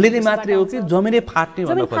इनर्जी हल्लिने मात्रै हो कि जमिनै फाट्ने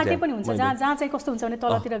जमिन फाट्ने पनि हुन्छ। जहाँ चाहिँ कस्तो हुन्छ भने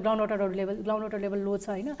तलतिर ग्राउन्ड वाटर लेभल लो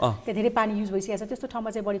छ होइन, त्यहाँ धेरै पानी युज भइसकेको छ, त्यस्तो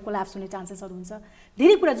ठाउँमा चाहिँ बढी कोल्याप्स हुने चान्सेसहरू हुन्छ।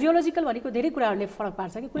 धेरै कुरा जियोलोजिकल भनेको धेरै कुराहरूले फरक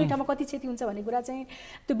पार्छ कि कुनै ठाउँमा कति क्षति हुन्छ भन्ने कुरा चाहिँ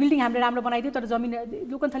त्यो बिल्डिङ हामीले राम्रो बनाइदियो तर जमिन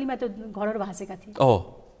लुकनथलीमा त्यो घरहरू भाँसेका थिए,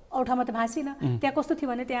 अरू ठाउँमा त भाँसिएन। त्यहाँ कस्तो थियो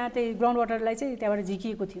भने त्यहाँ त्यही ग्राउन्ड वाटरलाई चाहिँ त्यहाँबाट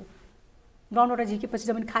झिकिएको थियो, ग्राउन्ड वाटर झिकेपछि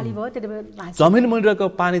जमिन खाली भयो, त्यति बेला जमिन मुनिको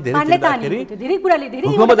पानी धेरै कुराले धेरै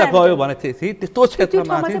भूकम्प गयो भने त्यस्तो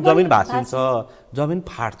क्षेत्रमा चाहिँ जमिन भाँसिन्छ, जमिन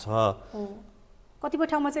फाट्छ। कतिपय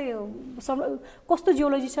ठाउँमा चाहिँ कस्तो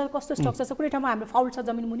जियोलोजी छ, कस्तो स्ट्रक्चर छ, कुनै ठाउँमा हाम्रो फाउल छ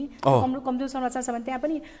जमिन मुनि, कमजोर संरचना छ भने त्यहाँ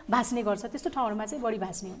पनि भाँस्ने गर्छ, त्यस्तो ठाउँहरूमा चाहिँ बढी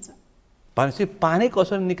भाँस्ने हुन्छ। भनेपछि पानी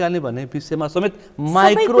कसरी निकाल्ने भन्ने विषयमा समेत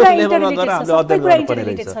माइक्रो लेभलमा गएर हामीले अध्ययन गर्नुपर्ने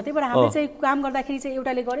रहेछ। त्यही भएर हामीले चाहिँ काम गर्दाखेरि चाहिँ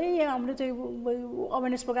एउटाले गरे हाम्रो चाहिँ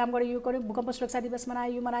अवेरनेस प्रोग्राम गरे, यो गरे, भूकम्प सुरक्षा दिवस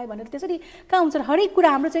मनायो, यो मनायो भनेर त्यसरी कहाँ हुन्छ। हरेक कुरा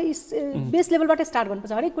हाम्रो चाहिँ बेस लेभलबाट स्टार्ट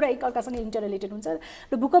गर्नुपर्छ। हरेक कुरा एकअर्कासँग इन्टर रिलेटेड हुन्छ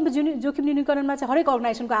र भूकम्प जोखिम न्यूनीकरणमा चाहिँ हरेक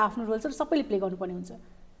अर्गनाइजेसनको आफ्नो रोल छ र सबैले प्ले गर्नुपर्ने हुन्छ।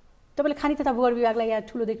 तपाईँले खानी तथा भूगर्भ विभागलाई यहाँ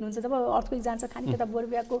ठुलो देख्नुहुन्छ, जब अर्थक्वेक जान्छ खानी तथा भूगर्भ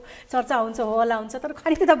विभागको चर्चा हुन्छ, होला हुन्छ, तर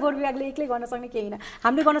खानी तथा भूगर्भ विभागले एक्लै गर्न सक्ने केही होइन।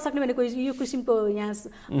 हामीले गर्न सक्ने भनेको यो किसिमको यहाँ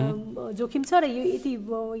जोखिम छ र यो यति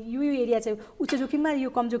यो एरिया चाहिँ उच्च जोखिममा, यो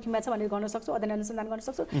कम जोखिममा छ भनेर गर्न सक्छौँ, अध्ययन अनुसन्धान गर्न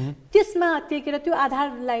सक्छौँ। त्यसमा टेकेर त्यो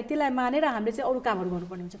आधारलाई त्यसलाई मानेर हामीले चाहिँ अरू कामहरू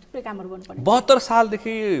गर्नुपर्ने हुन्छ, थुप्रै कामहरू गर्नुपर्ने। 72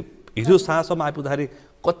 सालदेखि हिजो साँझसम्म आइपुग्दाखेरि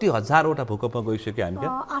कति हजारवटा भूकम्प गइसक्यो हामी?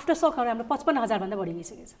 आफ्टर सकहरू हाम्रो 55,000 भन्दा बढी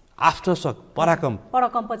गइसकेको छ। आफ्टर सक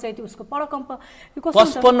पराकम्प चाहिँ त्यो उसको पराकम्प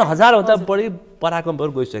 55,000 भन्दा बढी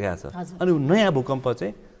पराकम्पहरू गइसकेको छ। अनि नयाँ भूकम्प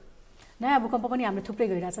चाहिँ नयाँ भूकम्प पनि हाम्रो थुप्रै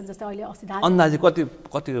गइरहेछन्। जस्तै अहिले अस्ति अन्दाजे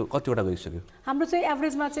कतिवटा गइसक्यो? हाम्रो चाहिँ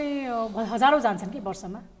एभरेजमा चाहिँ हजारौँ जान्छन् कि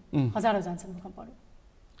वर्षमा, हजारौँ जान्छन् भूकम्पहरू।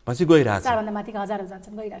 पछि गइरहेछ, 4 भन्दा माथिका हजारौँ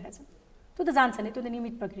जान्छन्, गइरहेका छन्। त्यो त जान्छ नि, त्यो त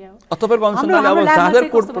नियमित प्रक्रिया हो। तपाईहरुको अनुसन्धानले अब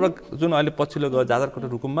जाजरकोट जुन अहिले पछिल्लो गयो जाजरकोट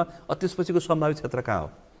रुकुममा, त्यसपछिको सम्भावित क्षेत्र कहाँ हो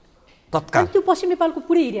तत्काल? त्यो पश्चिम नेपालको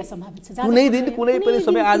पुरै एरिया सम्भावित छ। कुनै दिन कुनै पनि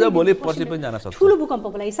समय आज भोलि पछि पनि जान सक्छ। ठुलो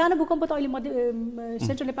भूकम्पको लागि, सानो भूकम्प त अहिले मध्य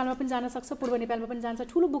सेन्ट्रल नेपालमा पनि जान सक्छ, पूर्व नेपालमा पनि जान्छ।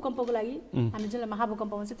 ठुलो भूकम्पको लागि हामी जुन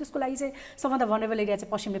महाभूकम्प भन्छ त्यसको लागि चाहिँ सबभन्दा भनरेबल एरिया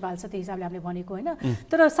चाहिँ पश्चिम नेपाल छ, त्यही हिसाबले हामीले भनेको होइन।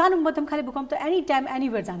 तर सानो मध्यम खाले भूकम्प त एनी टाइम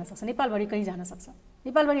एनीवेयर जान सक्छ, नेपालभरि कहीँ जान सक्छ,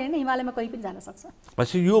 नेपालभरि होइन हिमालयमा कहीँ पनि जान सक्छ।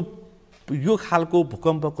 पछि यो खालको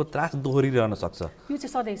भूकम्पको त्रास दोहोरिरहन सक्छ। यो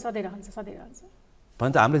चाहिँ सधैँ रहन्छ।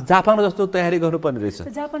 भन्छ हामीले जापान जस्तो तयारी गर्नुपर्ने रहेछ।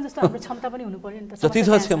 जापान जस्तो हाम्रो क्षमता पनि हुनु पर्यो नि त। जति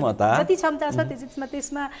क्षमता छ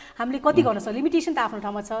त्यसमा हामीले कति गर्न सक्छ, लिमिटेसन त आफ्नो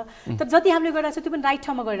ठाउँमा छ। तर जति हामीले गरिरहेको छ त्यो पनि राइट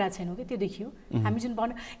ठाउँमा गरिरहेको छैनौँ कि, त्यो देखियो। हामी जुन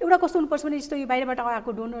एउटा कस्तो हुनुपर्छ भने जस्तो यो बाहिरबाट आएको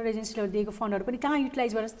डोनर एजेन्सीहरू दिएको फन्डहरू पनि कहाँ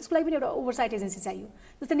युटिलाइज गरेर त्यसको लागि पनि एउटा ओभरसाइट एजेन्सी चाहियो।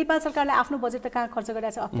 जस्तै नेपाल सरकारले आफ्नो बजेट त कहाँ खर्च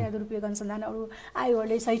गरिरहेको छ, अप्ठ्यारो दुरुपयोग अनुसन्धानहरू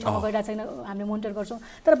आयोहरूले सही ठाउँमा गरिरहेको छैन, हामीले मोनिटर गर्छौँ।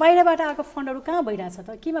 तर बाहिरबाट आएको फन्डहरू कहाँ गइरहेछ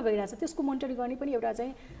त, केमा गइरहेछ, त्यसको मोनिटरिङ गर्ने पनि एउटा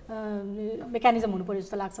चाहिँ मेकानिजम हुनु पर्यो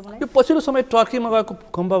जस्तो लाग्छ मलाई। यो पछिल्लो समय टर्कीमा गएको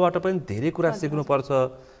भूकम्पबाट पनि धेरै कुरा सिक्नुपर्छ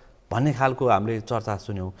भन्ने खालको हामीले चर्चा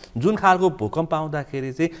सुन्यौँ। जुन खालको भूकम्प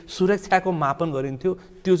आउँदाखेरि चाहिँ सुरक्षाको मापन गरिन्थ्यो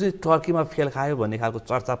त्यो चाहिँ टर्कीमा फेल खायो भन्ने खालको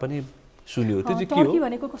चर्चा पनि सुन्यो। त्यो चाहिँ के हो? टर्की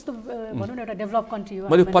भनेको कस्तो भनौँ न एउटा डेभलप कन्ट्री हो।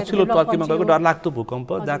 मैले पछिल्लो टर्कीमा गएको डरलाग्दो भूकम्प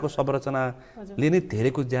जहाँको संरचनाले नै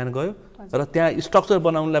धेरैको ज्यान गयो र त्यहाँ स्ट्रक्चर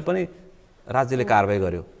बनाउनलाई पनि राज्यले कारबाही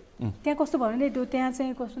गर्यो। त्यहाँ कस्तो भयो भने त्यहाँ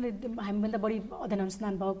चाहिँ कस्तो हामीभन्दा बढी अध्ययन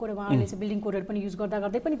अनुसन्धान भएको र उहाँहरूले चाहिँ बिल्डिङ कोडहरू पनि युज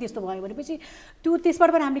गर्दै पनि त्यस्तो भयो भनेपछि त्यसबाट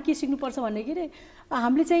पनि हामीले के सिक्नुपर्छ भन्दाखेरि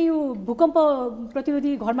हामीले चाहिँ यो भूकम्प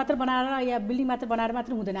प्रतिरोधी घर मात्र बनाएर या बिल्डिङ मात्र बनाएर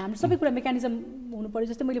मात्र हुँदैन, हाम्रो सबै कुरा मेकानिजम हुनु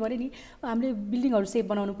पर्यो। जस्तै मैले भने नि हामीले बिल्डिङहरू सेफ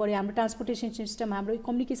बनाउनु पर्यो, हाम्रो ट्रान्सपोर्टेसन सिस्टम, हाम्रो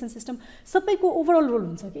कम्युनिकेसन सिस्टम सबैको ओभरअल रोल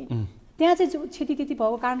हुन्छ कि। त्यहाँ चाहिँ जो क्षति त्यति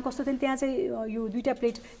भएको कारण कस्तो थियो, त्यहाँ चाहिँ यो दुईवटा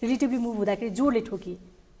प्लेट रिलेटिभली मुभ हुँदाखेरि जोडले ठोकिए,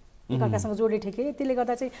 एकअर्कासँग जोडले ठेके, त्यसले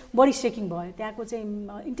गर्दा चाहिँ बढी सेकिङ भयो। त्यहाँको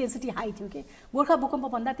चाहिँ इन्टेन्सिटी हाई थियो कि गोर्खा भूकम्प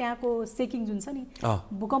भन्दा त्यहाँको सेकिङ जुन छ नि,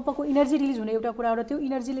 भूकम्पको इनर्जी रिलिज हुने एउटा कुरा हो र त्यो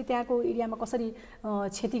इनर्जीले त्यहाँको एरियामा कसरी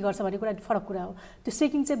क्षति गर्छ भन्ने कुरा फरक कुरा हो। त्यो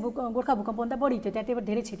सेकिङ चाहिँ गोर्खा भूकम्पभन्दा बढी थियो, त्यहाँ त्यही भएर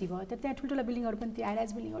धेरै क्षति भयो। त्यहाँ ठुल्ठुला बिल्डिङहरू पनि थिए,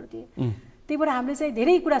 हाइराइज बिल्डिङहरू थिए। त्यही भएर हामीले चाहिँ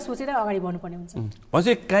धेरै कुरा सोचेर अगाडि बढ्नुपर्ने हुन्छ।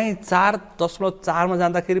 भनेपछि कहीँ 4.4 मा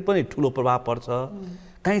जाँदाखेरि पनि ठुलो प्रभाव पर्छ,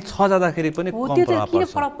 कहीँ 6 जाँदाखेरि पनि कम प्रभाव पर्छ। किन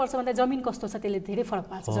फरक पर्छ भन्दा जमिन कस्तो छ त्यसले धेरै फरक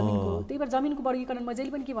पार्छ जमिनको। त्यही भएर जमिनको वर्गीकरण म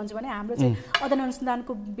जहिले पनि के भन्छु भने हाम्रो चाहिँ अध्ययन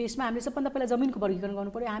अनुसन्धानको बेसमा हामीले सबभन्दा पहिला जमिनको वर्गीकरण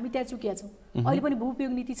गर्नु पर्यो। हामी त्यहाँ चुकिया छौँ। अहिले पनि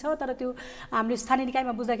भूउपयोग नीति छ, तर त्यो हामीले स्थानीय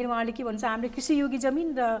निकायमा बुझ्दाखेरि उहाँले के भन्छ, हामीले कृषि योगी जमिन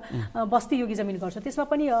र बस्ती योगी जमिन गर्छ, त्यसमा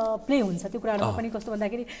पनि प्ले हुन्छ। त्यो कुराहरूमा पनि कस्तो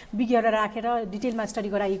भन्दाखेरि विज्ञहरू राखेर डिटेलमा स्टडी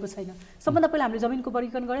गराइएको छैन। सबभन्दा पहिला हामीले जमिनको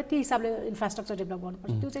वर्गीकरण गरेर त्यो हिसाबले इन्फ्रास्ट्रक्चर डेभलप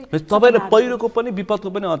गर्नुपर्छ। त्यो चाहिँ तपाईँले पहिरोको पनि विपदको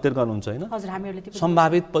पनि अध्ययन गर्नुहुन्छ होइन? हजुर, हामीहरूले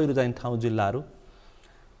त्यो पहिरो जाने ठाउँ जिल्लाहरू,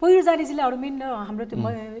 पहिरो जाने जिल्लाहरू मेन हाम्रो त्यो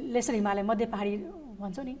लेसर हिमालय मध्य पहाडी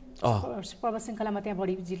भन्छौँ नि, पर्वत श्रृङ्खलामा त्यहाँ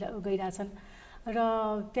बढी जिल्ला गइरहेछन् र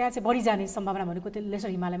त्यहाँ चाहिँ बढी जाने सम्भावना भनेको त्यो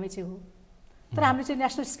लेसर हिमालयमै चाहिँ हो। तर हामीले चाहिँ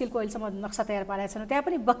नेसनल स्केलको अहिलेसम्म नक्सा तयार पारेका छैनौँ। त्यहाँ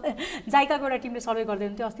पनि जाइकाको एउटा टिमले सर्वे गर्दै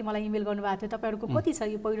हुन्थ्यो। अस्ति मलाई इमेल गर्नुभएको थियो, तपाईँहरूको कति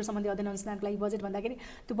छ यो पहिरो सम्बन्धी अध्ययन अनुसन्धानको लागि बजेट भन्दाखेरि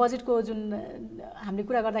त्यो बजेटको जुन हामीले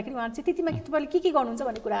कुरा गर्दाखेरि उहाँहरू चाहिँ त्यतिमा तपाईँले के गर्नुहुन्छ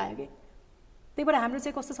भन्ने कुरा आयो कि। त्यही भएर हाम्रो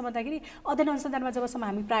चाहिँ कस्तो छ भन्दाखेरि अध्ययन अनुसन्धानमा जबसम्म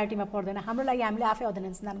हामी प्रायोरिटीमा पर्दैन, हाम्रो लागि हामीले आफै अध्ययन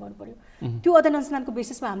अनुसन्धान गर्नु पर्यो। त्यो अध्ययन अनुसन्धानको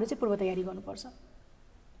बेसिसमा हामीले चाहिँ पूर्व तयारी गर्नुपर्छ।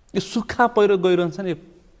 यो सुक्खा पहिरो गइरहन्छ नि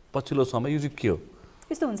पछिल्लो समय, यो चाहिँ के हो?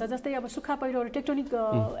 यस्तो हुन्छ जस्तै अब सुक्खा पहिरोहरू टेक्टोनिक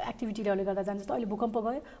एक्टिभिटीहरूले गर्दा जान्छ। जस्तो अहिले भूकम्प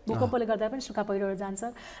गयो, भूकम्पले गर्दा पनि सुक्खा पहिरोहरू जान्छ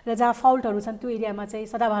र जहाँ फाल्टहरू छन् त्यो एरियामा चाहिँ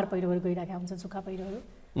सदाबहार पहिरोहरू गइरहेका हुन्छन्। सुक्खा पहिरोहरू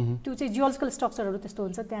त्यो चाहिँ जियोलोजिकल स्ट्रक्चरहरू त्यस्तो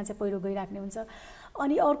हुन्छ, त्यहाँ चाहिँ पहिरो गइराख्ने हुन्छ।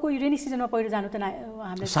 अनि अर्को रेनी सिजनमा पहिरो जानु त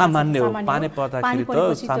हामीले सामान्य हो, पानी पर्दाखेरि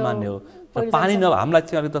त सामान्य हो। पानी हामीलाई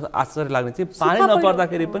चाहिँ अलिक आश्चर्य लाग्ने चाहिँ पानी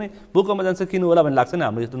नपर्दाखेरि पनि भूकम्प जान्छ किन होला भन्ने लाग्छ नि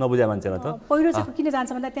हाम्रो जस्तो नबुझा मान्छेलाई त। पहिरो चाहिँ किन जान्छ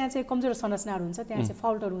भन्दा त्यहाँ चाहिँ कमजोर संरचनाहरू हुन्छ, त्यहाँ चाहिँ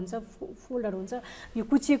फाल्टहरू हुन्छ, फोल्डहरू हुन्छ, यो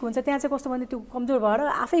कुचिएको हुन्छ। त्यहाँ चाहिँ कस्तो भने त्यो कमजोर भएर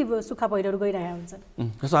आफै सुक्खा पहिरोहरू गइरहेका हुन्छन्।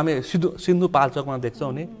 जस्तो हामी सिन्धुपाल्चोकमा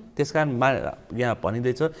देख्छौँ नि, त्यसकारण यहाँ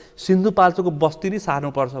भनिँदैछ सिन्धुपाल्चोकको बस्ती नै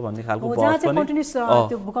सार्नुपर्छ भन्ने खालको बहस पनि कन्टिन्युस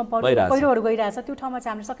त्यो भूकम्प पहिरोहरू गइरहेछ त्यो ठाउँमा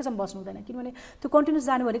चाहिँ हामीले सकेसम्म बस्नु हुँदैन किनभने त्यो कन्टिन्युस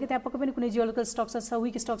जानु भनेको त्यहाँ पक्कै पनि कुनै जियोलोजिकल स्ट्रक्चर छ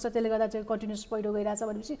विक स्ट्रक्चर त्यसले गर्दा चाहिँ कन्टिन्युस पहिरो गइरहेछ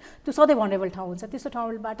भनेपछि त्यो सधैँ भनरेबल ठाउँ हुन्छ त्यस्तो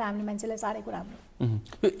ठाउँबाट हामीले मान्छेलाई सारेको राम्रो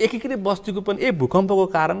यो एकीकृत बस्तीको पनि भूकम्पको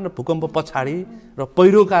कारण र भूकम्प पछाडि र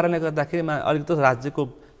पहिरो कारणले गर्दाखेरिमा अलिकति राज्यको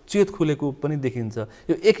चेत खुलेको पनि देखिन्छ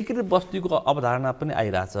यो एकीकृत बस्तीको अवधारणा पनि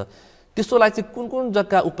आइरहेछ त्यसोलाई चाहिँ कुन कुन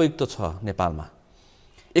जग्गा उपयुक्त छ नेपालमा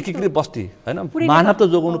एकीकृत बस्ती हैन मानव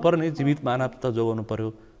त जोगाउनु पर्यो नि जीवित मानव त जोगाउनु पर्यो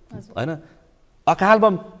हैन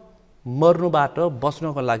अकालमा मर्नुबाट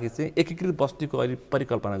बस्नको लागि चाहिँ एकीकृत बस्तीको अहिले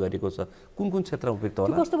परिकल्पना गरिएको छ कुन कुन क्षेत्र उपयुक्त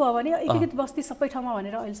होला कस्तो भयो भने एकीकृत बस्ती सबै ठाउँमा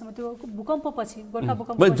भनेर अहिलेसम्म त्यो भूकम्पपछि गोर्खा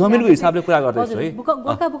भूकम्प जमिनको हिसाबले कुरा गर्दैछु है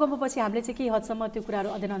गोर्खा भूकम्पपछि हामीले चाहिँ के हदसम्म त्यो कुराहरू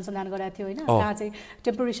अध्ययन अनुसन्धान गरेका थियौ हैन कहाँ चाहिँ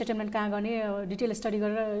टेम्पोररी सेटलमेन्ट कहाँ गर्ने डिटेल स्टडी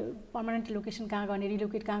गरेर पर्मानेन्ट लोकेसन कहाँ गर्ने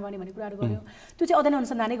रिलोकेट कहाँ गर्ने भन्ने कुराहरू गर्यो त्यो चाहिँ अध्ययन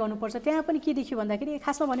अनुसन्धानै गर्नुपर्छ त्यहाँ पनि के देखियो भन्दाखेरि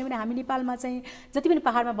खासमा भन्यो भने हामी नेपालमा चाहिँ जति पनि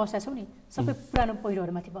पहाडमा बसेका छौँ नि सबै पुरानो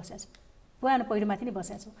पहिरोहरूमाथि बसेका छौँ पुरानो पहिरोमाथि नै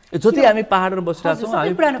बसेका छौँ जति हामी पहाडमा बसिरहेका छौँ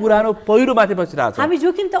हामी पुरानो पहिरोमाथि बसिरहेका छौँ हामी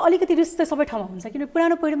जोखिम त अलिकति रिस्क त सबै ठाउँमा हुन्छ किनभने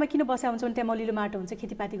पुरानो पहिरोमा किन बसेका हुन्छौँ भने त्यहाँ मलिलो माटो हुन्छ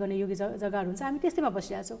खेतीपाती गर्ने योग्य जग्गाहरू हुन्छ हामी त्यस्तैमा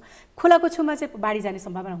बसिरहेका छौँ खोलाको छेउमा चाहिँ बाढी जाने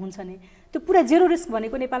सम्भावना हुन्छ नै त्यो पुरा जेरो रिस्क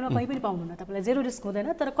भनेको नेपालमा कहीँ पनि पाउनुहुन्न तपाईँलाई जेरो रिस्क हुँदैन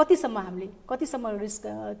तर कतिसम्म रिस्क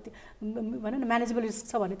भनौँ न म्यानेजेबल रिस्क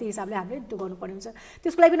छ भने त्यो हिसाबले हामीले त्यो गर्नुपर्ने हुन्छ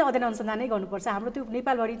त्यसको लागि पनि अध्ययन अनुसन्धानै गर्नुपर्छ हाम्रो त्यो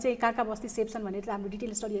नेपालभरि चाहिँ कहाँ बस्ती सेफ छन् भनेर हाम्रो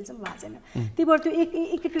डिटेल स्टडी अहिलेसम्म भएको छैन त्यही भएर त्यो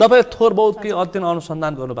एक तपाईँ थोर बहुत के अध्ययन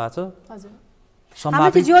अनुसन्धान गर्नु भएको छ हजुर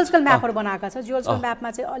हामीले चाहिँ जियोलोजिकल म्यापहरू बनाएका छ जियोलोजिकल म्यापमा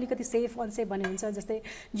चाहिँ अलिकति सेफ अनसेफ भन्ने हुन्छ जस्तै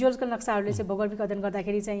जियोलोजिकल नक्साहरूले चाहिँ भौगोलिक अध्ययन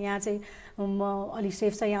गर्दाखेरि चाहिँ यहाँ चाहिँ अलिक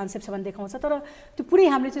सेफ छ यहाँ अनसेफ छ भन्ने देखाउँछ तर त्यो पुरै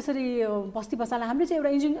हामीले त्यसरी बस्ती बसाल्न हामीले चाहिँ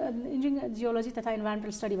एउटा इन्जिनियरिङ जियोलोजी तथा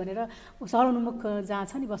इन्भाइरोमेन्टल स्टडी भनेर सहरोन्मुख जहाँ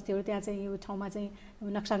छ नि बस्तीहरू त्यहाँ चाहिँ यो ठाउँमा चाहिँ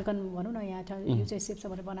नक्साङ्कन भनौँ न यहाँ यो चाहिँ सेफ छ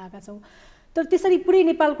भनेर बनाएका छौँ तर त्यसरी पुरै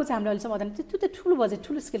नेपालको चाहिँ हामीले अहिलेसम्म अध्ययन त्यो त ठुलो बजेट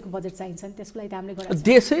ठुलो स्केलको बजेट चाहिन्छ नि त्यसको लागि त हामीले गरेका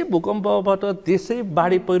देशै भूकम्पबाट देशै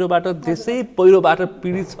बाढी पहिरोबाट देशै पहिरोबाट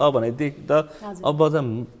पीडित छ भनेदेखि त अब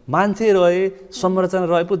मान्छे रहे संरचना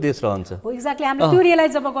रहे पो देश रहन्छ हो एक्ज्याक्टली हामीले त्यो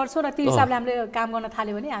रियलाइज जब गर्छौँ र त्यो हिसाबले हामीले काम गर्न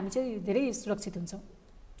थाल्यो भने हामी चाहिँ धेरै सुरक्षित हुन्छौँ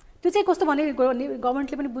त्यो चाहिँ कस्तो भने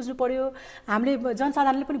गभर्मेन्टले पनि बुझ्नु पर्यो हामीले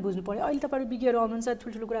जनसाधारणले पनि बुझ्नु पर्यो अहिले तपाईँहरू विज्ञहरू आउनुहुन्छ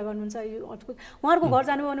ठुल्ठुलो कुरा गर्नुहुन्छ यो उहाँहरूको घर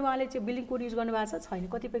जानु भने उहाँले चाहिँ बिल्डिङ कोड युज गर्नुभएको छ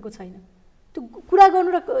छैन कतिपयको छैन त्यो कुरा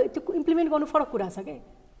गर्नु र त्यो इम्प्लिमेन्ट गर्नु फरक कुरा छ के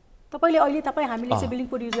तपाईँले अहिले हामीले चाहिँ बिल्डिङ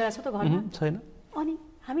कोड युज गरेको छौँ त घरमा छैन अनि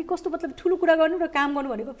हामी कस्तो मतलब ठुलो कुरा गर्नु र काम गर्नु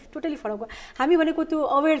भनेको टोटली फरक हो हामी भनेको त्यो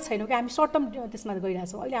अवेर छैनौँ कि हामी सर्ट टर्म त्यसमा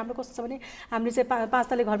गइरहेछौँ अहिले हाम्रो कस्तो छ भने हामीले चाहिँ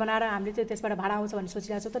 5 तले घर बनाएर हामीले चाहिँ त्यसबाट भाडा आउँछ भन्ने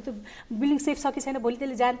सोचिरहेको छौँ तर त्यो बिल्डिङ सेफ छ कि छैन भोलि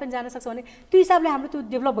त्यसले जान पनि जान सक्छ भने त्यो हिसाबले हाम्रो त्यो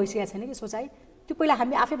डेभलप भइसकेको छैन कि सोचाइ त्यो पहिला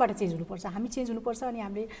हामी आफैबाट चेन्ज हुनुपर्छ हामी चेन्ज हुनुपर्छ अनि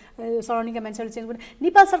हामीले सराउन्डिङका मान्छेहरू चेन्ज गर्ने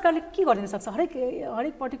नेपाल सरकारले के गरिदिन सक्छ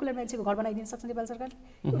हरेक पर्टिकुलर मान्छेको घर बनाइदिन सक्छ नेपाल सरकारले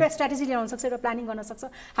एउटा स्ट्राटेजी ल्याउन सक्छ एउटा प्लानिङ गर्न सक्छ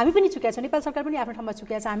हामी पनि चुकेका छौँ नेपाल सरकार पनि आफ्नो ठाउँमा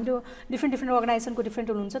चुकेका छ हाम्रो डिफ्रेन्ट अर्गनाइजेसनको डिफ्रेन्ट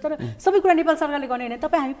हुन्छ तर सबै कुरा नेपाल सरकारले गर्ने होइन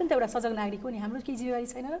तपाईँ हामी पनि त एउटा सजग नागरिक हो नि हाम्रो केही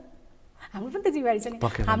जिम्मेवारी छैन र हाम्रो पनि त जिम्मेवारी छ नि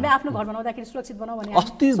हामीले आफ्नो घर बनाउँदाखेरि सुरक्षित बनाऊ भने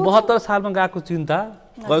अस्ति 72 सालमा गएको चिन्ता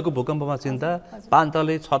गएको भूकम्पमा चिन्ता 5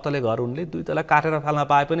 तले 6 तले घर हुनले 2 तला काटेर फाल्न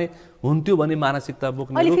पाए पनि हुन्थ्यो भन्ने मानसिकता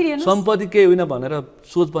बोक्ने सम्पत्ति केही होइन भनेर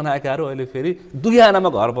सोच बनाएकाहरू अहिले फेरि दुई आनामा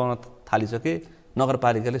घर बनाउन थालिसके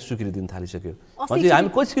नगरपालिकाले स्वीकृति दिन थालिसक्यो अनि हामी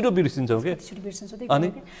कति छिटो बिर्सिन्छौँ के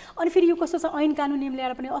अनि फेरि यो कस्तो छ ऐन कानुन नियम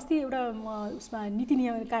ल्याएर पनि अस्ति एउटा उसमा नीति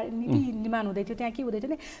निर्माण हुँदै थियो त्यहाँ के हुँदै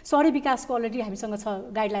थियो भने शहरी विकासको अलरेडी हामीसँग छ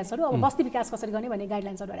गाइडलाइन्सहरू अब बस्ती विकास कसरी गर्ने भन्ने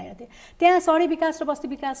गाइडलाइन्सहरू ल्याएर थिए त्यहाँ शहरी विकास र बस्ती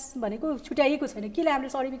विकास भनेको छुट्याइएको छैन केले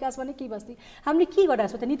हामीले शहरी विकास भने के बस्ती हामीले के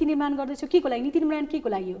गरिरहेको छौँ त नीति निर्माण गर्दैछौँ के को लागि नीति निर्माण के को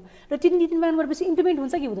लागि हो र त्यो नीति निर्माण गरेपछि इम्प्लिमेन्ट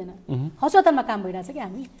हुन्छ कि हुँदैन हस्पतालमा काम भइरहेछ कि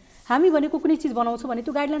हामी भनेको कुनै चिज बनाउँछौँ भने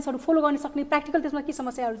त्यो गाइडलाइन्सहरू फलो गर्न सक्ने प्र्याक्टिकल त्यसमा के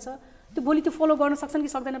समस्याहरू छ त्यो भोलि त्यो फलो गर्न सक्छन् कि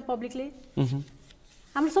सक्दैन पब्लिकले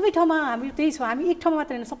हाम्रो सबै ठाउँमा हामी त्यही छौँ हामी एक ठाउँमा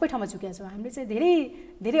मात्र होइन सबै ठाउँमा चुकेका छौँ हामीले चाहिँ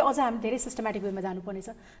धेरै अझ हामी धेरै सिस्टमेटिक वेमा जानुपर्नेछ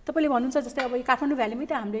तपाईँले भन्नुहुन्छ जस्तै अब काठमाडौँ भ्यालीमै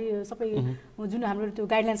त हामीले सबै जुन हाम्रो त्यो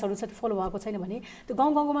गाइडलाइन्सहरू छ त्यो फलो भएको छैन भने त्यो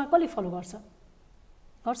गाउँमा कसले फलो गर्छ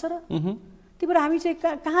र त्यही भएर हामी चाहिँ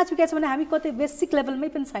कहाँ चुकेका छौँ भने हामी कतै बेसिक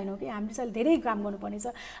लेभलमै पनि छैनौँ कि हामीले चाहिँ धेरै काम गर्नुपर्नेछ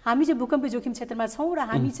हामी चाहिँ भूकम्प जोखिम क्षेत्रमा छौँ र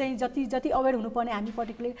हामी चाहिँ जति अवेर हुनुपर्ने हामी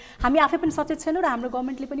पर्टिकुलर हामी आफै पनि सचेत छैनौँ र हाम्रो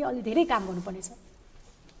गभर्मेन्टले पनि अलि धेरै काम गर्नुपर्नेछ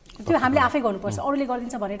त्यो हामीले आफै गर्नुपर्छ अरूले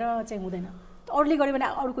गरिदिन्छ भनेर चाहिँ हुँदैन अरूले गर्यो भने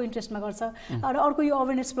अरूको इन्ट्रेस्टमा गर्छ र अर्को यो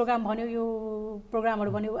अवेरनेस प्रोग्राम भन्यो यो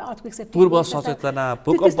प्रोग्रामहरू भन्यो अर्थक्वेक सेफ्टी पूर्व सचेतना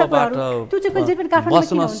भूकम्पबाट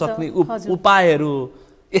बस्न सक्ने उपायहरू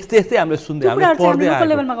यस्तै हामीले सुन्दै हामीले पढ्दै लोकल आएको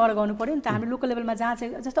लेभलमा गएर गर्नु पर्यो नि त हाम्रो लोकल लेभलमा जहाँ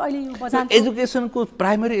चाहिँ जस्तो अहिले यो बजार एजुकेसनको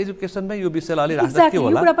प्राइमेरी एजुकेसनमै यो विषयलाई अलि राख्दा के यो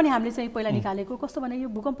होला कुरा पनि हामीले चाहिँ पहिला निकालेको कस्तो भने यो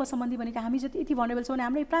भूकम्प सम्बन्धी भनेको हामी जति यति भनरेबल छौँ भने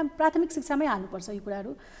हामीले प्राथमिक शिक्षामै हाल्नुपर्छ यो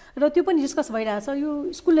कुराहरू र त्यो पनि डिस्कस भइरहेछ यो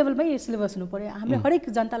स्कुल लेभलमै सिलेबस हुनु पर्यो हामीले हरेक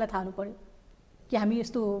जनतालाई थाहा हुनु पर्यो कि हामी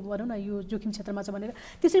यस्तो भनौँ न यो जोखिम क्षेत्रमा छ भनेर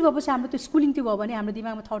त्यसरी भएपछि हाम्रो त्यो स्कुलिङ त्यो भयो भने हाम्रो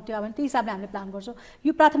दिमागमा थट त्यो आयो भने त्यही हिसाबले हामीले प्लान गर्छौँ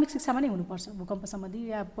यो प्राथमिक शिक्षामा नै हुनुपर्छ भूकम्प सम्बन्धी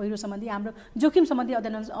या पहिरो सम्बन्धी हाम्रो जोखिम सम्बन्धी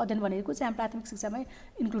अध्ययन भनेको चाहिँ हाम्रो प्राथमिक शिक्षामै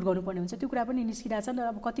इन्क्लुड गर्नुपर्ने हुन्छ त्यो कुरा पनि निस्किरहेछ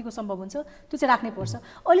र अब कतिको सम्भव हुन्छ त्यो चाहिँ राख्नै पर्छ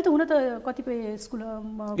अहिले त हुन त कतिपय स्कुल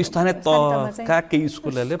स्थानीय तहका केही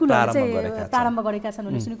स्कुलहरूले प्रारम्भ गरेका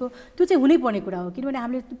छन् भन्ने सुनेको त्यो चाहिँ हुनै पर्ने कुरा हो किनभने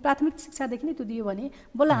हामीले प्राथमिक शिक्षादेखि नै त्यो दियो भने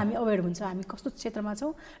बल्ल हामी अवेर हुन्छ हामी कस्तो क्षेत्रमा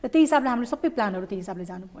छौँ र त्यही हिसाबले हामीले सबै प्लानहरू त्यही हिसाबले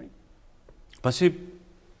जानु पर्यो पछि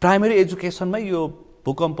प्राइमेरी एजुकेसनमै यो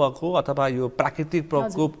भूकम्पको अथवा यो प्राकृतिक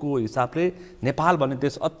प्रकोपको हिसाबले नेपाल भन्ने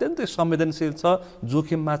देश अत्यन्तै संवेदनशील छ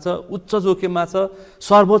जोखिममा छ उच्च जोखिममा छ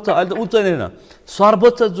सर्वोच्च अहिले त उच्च होइन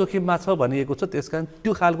सर्वोच्च जोखिममा छ भनिएको छ त्यसकारण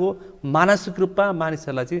त्यो खालको मानसिक रूपमा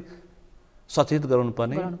मानिसहरूलाई चाहिँ सचेत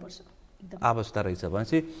गराउनुपर्ने आवश्यकता रहेछ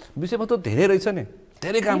भनेपछि विषयमा त धेरै रहेछ नि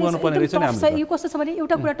धेरै काम गर्नुपर्ने रहेछ नि हामीले यो कस्तो छ भने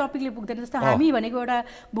एउटा कुरा टपिकले पुग्दैन जस्तो हामी भनेको एउटा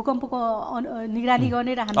भूकम्पको निगरानी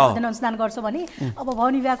गर्ने र हामीले अध्ययन अनुसन्धान गर्छौँ भने अब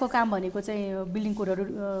भवन विभागको काम भनेको चाहिँ बिल्डिङ कोडहरू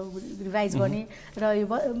रिभाइज गर्ने र यो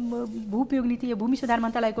भूउपयोग नीति यो भूमि सुधार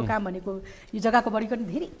मन्त्रालयको काम भनेको यो जग्गाको वर्गीकरण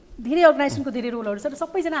धेरै अर्गनाइजेसनको धेरै रोलहरू छ र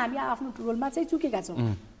सबैजना हामी आफ्नो रोलमा चाहिँ चुकेका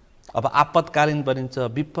छौँ अब आपतकालीन बनिन्छ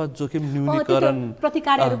विपद जोखिम न्यूनीकरण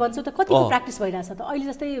प्रतिकारहरू भन्छ त कतिको प्र्याक्टिस भइरहेछ त अहिले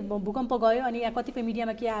जस्तै भूकम्प गयो अनि यहाँ कतिपय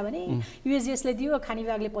मिडियामा के आयो भने युएसजिएसले दियो खानी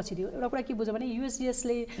विभागले पछि दियो एउटा कुरा के बुझ्यो भने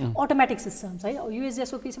युएसजिएसले अटोमेटिक सिस्टम छ है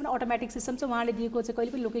युएसजिएसको के छ भने अटोमेटिक सिस्टम चाहिँ उहाँले दिएको चाहिँ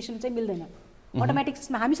कहिले पनि लोकेसन चाहिँ मिल्दैन अटोमेटिक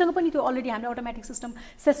सिस्टम हामीसँग पनि त्यो अलरेडी हामीले अटोमेटिक सिस्टम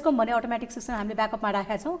सेस्कम भने अटोमेटिक सिस्टम हामीले ब्याकअपमा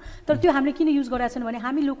राखेका छौँ तर त्यो हामीले किन युज गरेका छौँ भने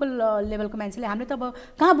हामी लोकल लेभलको मान्छेले हामीले त अब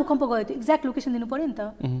कहाँ भूकम्प गयो त्यो एक्ज्याक्ट लोकेसन दिनु पऱ्यो नि त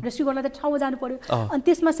रेस्क्यु गर्नलाई त ठाउँमा जानु पऱ्यो अनि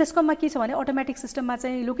त्यसमा सेस्कममा के छ भने अटोमेटिक सिस्टममा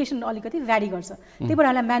चाहिँ लोकेसन अलिकति भ्यारी गर्छ त्यही भएर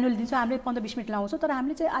हामीलाई म्यानुअल दिन्छौँ हामीले 15-20 मिनट लाउँछौँ तर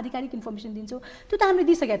हामीले चाहिँ आधिकारिक इन्फर्मेसन दिन्छौँ त्यो त हामीले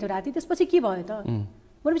दिइसकेको थियो राति त्यसपछि के भयो त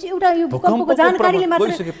भनेपछि एउटा यो भूकम्पको जानकारीले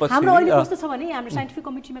मात्र हाम्रो अहिले कस्तो छ भने हाम्रो साइन्टिफिक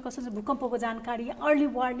कमिटीमा कस्तो छ भूकम्पको जानकारी अर्ली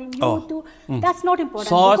वार्निङ यो त्यो द्याट्स नट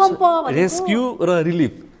इम्पोर्टेन्ट भूकम्प रेस्क्यु र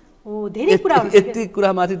रिलिफ हो धेरै कुराहरू यति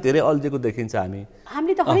कुरामा चाहिँ धेरै अल्झेको देखिन्छ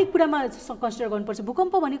हामीले त हरेक कुरामा कन्सिडर गर्नुपर्छ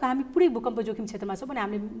भूकम्प भनेको हामी पुरै भूकम्प जोखिम क्षेत्रमा छौँ भने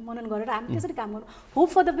हामीले मनन गरेर हामी त्यसरी काम गर्नु hope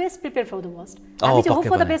for the best prepare for the worst हामी चाहिँ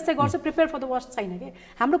होप फर द बेस्ट चाहिँ गर्छौँ प्रिपेयर फर द वर्स्ट छैन कि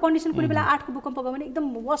हाम्रो कन्डिसन कुनै बेला 8 को भूकम्प गयो भने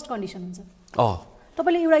एकदम वर्स्ट कन्डिसन हुन्छ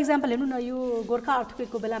तपाईँले एउटा इक्जाम्पल हेर्नु न यो गोर्खा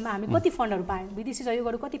अर्थक्वेकको बेलामा हामी कति फन्डहरू पायौँ विदेशी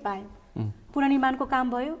सहयोगहरू कति पायौँ पुनर्निर्माणको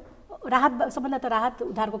काम भयो राहत सबभन्दा त राहत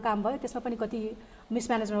उद्धारको काम भयो त्यसमा पनि कति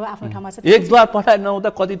मिसम्यानेजमेन्ट आफ्नो ठाउँमा छ एक द्वार पठाइ नहुँदा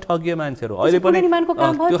कति ठगिए मान्छेहरू अहिले पनि पुनर्निर्माणको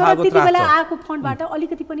काम भयो तर त्यति बेला आएको फन्डबाट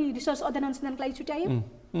अलिकति पनि रिसर्च अध्ययन अनुसन्धानको लागि छुट्यायो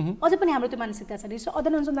अझ पनि हाम्रो त्यो मानसिकता छ रिसर्च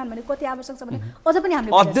अध्ययन अनुसन्धान भनेको कति आवश्यक छ भने अझ पनि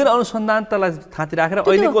हामीले अध्ययन अनुसन्धानलाई थाती राखेर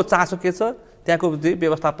अहिलेको चासो के छ त्यहाँको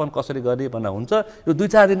व्यवस्थापन कसरी गर्ने भन्ने हुन्छ यो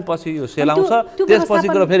 2-4 दिनपछि यो सेल आउँछ त्यसपछि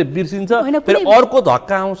गएर फेरि बिर्सिन्छ फेरि अर्को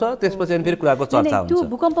धक्का आउँछ त्यसपछि अनि फेरि कुराको चर्चा हुन्छ त्यो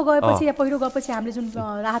भूकम्प गएपछि या पहिरो गएपछि हामीले जुन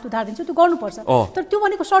राहत उद्धार दिन्छौँ त्यो गर्नुपर्छ तर त्यो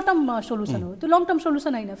भनेको सर्ट टर्म सोलुसन हो त्यो लङ टर्म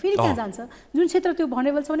सोलुसन होइन फेरि त्यहाँ जान्छ जुन क्षेत्र त्यो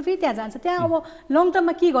भनरेबल छ भने फेरि त्यहाँ जान्छ त्यहाँ अब लङ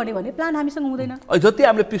टर्ममा के गर्ने भने प्लान हामीसँग हुँदैन जति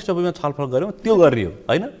हामीले पृष्ठभूमिमा छलफल गर्यौँ त्यो गरियो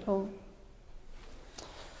होइन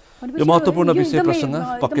यो महत्त्वपूर्ण विषय प्रसङ्ग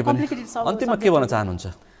पक्कै पनि अन्तिममा के भन्न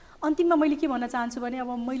चाहनुहुन्छ अन्तिममा मैले के भन्न चाहन्छु भने अब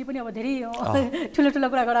मैले पनि अब धेरै ठुलो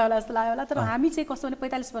कुरा गरा होला जस्तो लाग्यो होला तर हामी चाहिँ कस्तो भने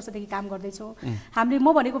 45 वर्षदेखि काम गर्दैछौँ हामीले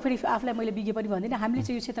म भनेको फेरि आफूलाई मैले विज्ञ पनि भन्दिनँ हामीले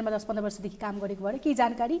चाहिँ यो क्षेत्रमा 10-15 वर्षदेखि काम गरेको भएर केही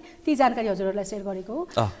जानकारी त्यही जानकारी हजुरहरूलाई सेयर गरेको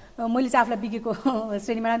हो मैले चाहिँ आफूलाई विज्ञको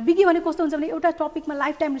श्रेणीमा विज्ञ भनेको कस्तो हुन्छ भने एउटा टपिकमा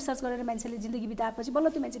लाइफ टाइम रिसर्च गरेर मान्छेले जिन्दगी बिताएपछि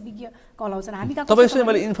बल्ल त्यो मान्छे विज्ञ कहलाउँछन् हामी तपाईँसँग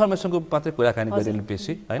मैले इन्फर्मेसनको मात्रै कुराकानी गरिदिनु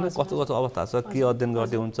बेसी होइन कस्तो कस्तो अवस्था छ के अध्ययन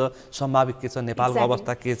गर्दै हुन्छ सम्भावित के छ नेपालको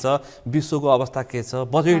अवस्था के छ विश्वको अवस्था के छ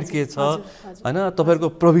बजेट के छ हैन तपाईहरुको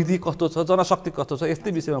प्रविधि कस्तो छ जनशक्ति कस्तो छ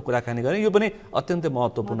यस्तै विषयमा कुराकानी गर्ने यो पनि अत्यन्तै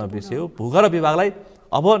महत्त्वपूर्ण विषय हो भूगर्भ विभागलाई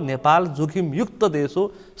अब नेपाल जोखिमयुक्त देश हो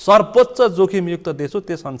सर्वोच्च जोखिमयुक्त देश हो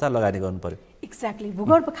त्यस अनुसार लगानी गर्नु पर्यो एक्ज्याक्टली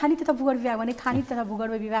भूगर्भ खानी तथा भूगर्भ विभाग भने खानी तथा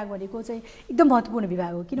भूगर्भ विभाग भनेको चाहिँ एकदम महत्त्वपूर्ण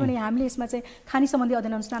विभाग हो किनभने हामीले यसमा चाहिँ खानी सम्बन्धी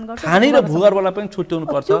अध्ययन अनुसन्धान गर्छौँ खानी र भूगर्भलाई पनि छुट्याउनु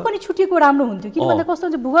पर्छ त्यो पनि छुट्टिएको राम्रो हुन्थ्यो किनभने कस्तो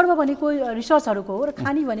हुन्छ भूगर्भ भनेको रिसर्चहरुको हो र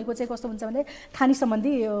खानी भनेको चाहिँ कस्तो हुन्छ भने खानी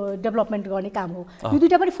सम्बन्धी डेभलपमेन्ट गर्ने काम हो यो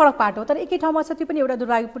दुईटा पनि फरक पार्ट हो तर एकै ठाउँमा छ त्यो पनि एउटा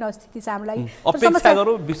दुर्भाग्यपूर्ण स्थिति छ हामीलाई अपेक्षा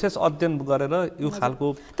गरौँ विशेष अध्ययन गरेर यो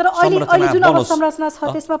खालको तर अहिले जुन अब संरचना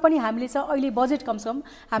छ त्यसमा पनि हामीले चाहिँ अहिले बजेट कमसम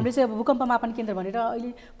हामीले चाहिँ भूकम्प मापन केन्द्र भनेर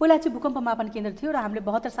अहिले पहिला चाहिँ भूकम्प मापन केन्द्र थियो र हामीले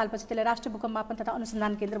 72 सालपछि त्यसलाई राष्ट्रिय भूकम्प मापन तथा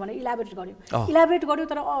अनुसन्धान केन्द्र भनेर इलाबोरेट गर्यो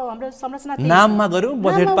तर हाम्रो संरचना नाममा गर्यो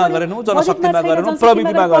बजेटमा गरेनौ जनशक्तिमा गरेनौ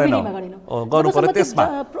प्रविधिमा गरेनौ गर्नु पर्यो त्यसमा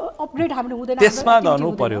अपग्रेड हामीले हुँदैन त्यसमा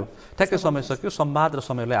गर्नु पर्यो ठ्याक्कै समय सक्यो संवाद र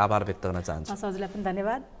समयलाई आभार व्यक्त गर्न चाहन्छु हजुरलाई पनि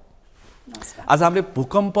धन्यवाद आज हामीले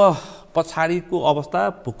भूकम्प पछाडिको अवस्था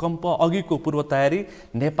भूकम्प अघिको पूर्व तयारी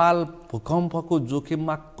नेपाल भूकम्पको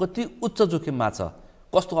जोखिममा कति उच्च जोखिममा छ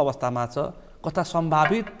कस्तो अवस्थामा छ कता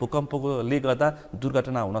सम्भावित भूकम्पले गर्दा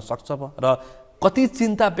दुर्घटना हुन सक्छ र कति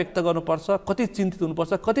चिन्ता व्यक्त गर्नुपर्छ कति चिन्तित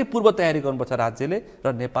हुनुपर्छ कति पूर्व तयारी गर्नुपर्छ राज्यले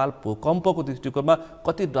र नेपाल भूकम्पको दृष्टिकोणमा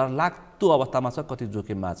कति डरलाग्दो अवस्थामा छ कति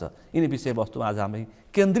जोखिममा छ यिनी विषयवस्तुमा आज हामी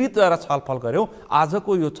केन्द्रित रहेर छलफल गऱ्यौँ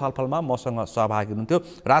आजको यो छलफलमा मसँग सहभागी हुनुहुन्थ्यो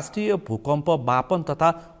राष्ट्रिय भूकम्प मापन तथा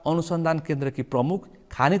अनुसन्धान केन्द्रकी प्रमुख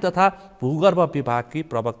खानी तथा भूगर्भ विभागकी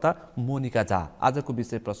प्रवक्ता मोनिका झा आजको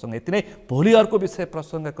विषय प्रसङ्ग यति नै भोलि अर्को विषय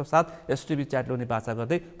प्रसङ्गको साथ एसटिभी च्याटलोनी बाचा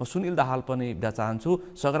गर्दै म सुनिल दाहाल पनि बिदा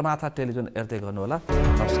चाहन्छु सगरमाथा टेलिभिजन हेर्दै गर्नुहोला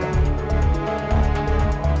नमस्कार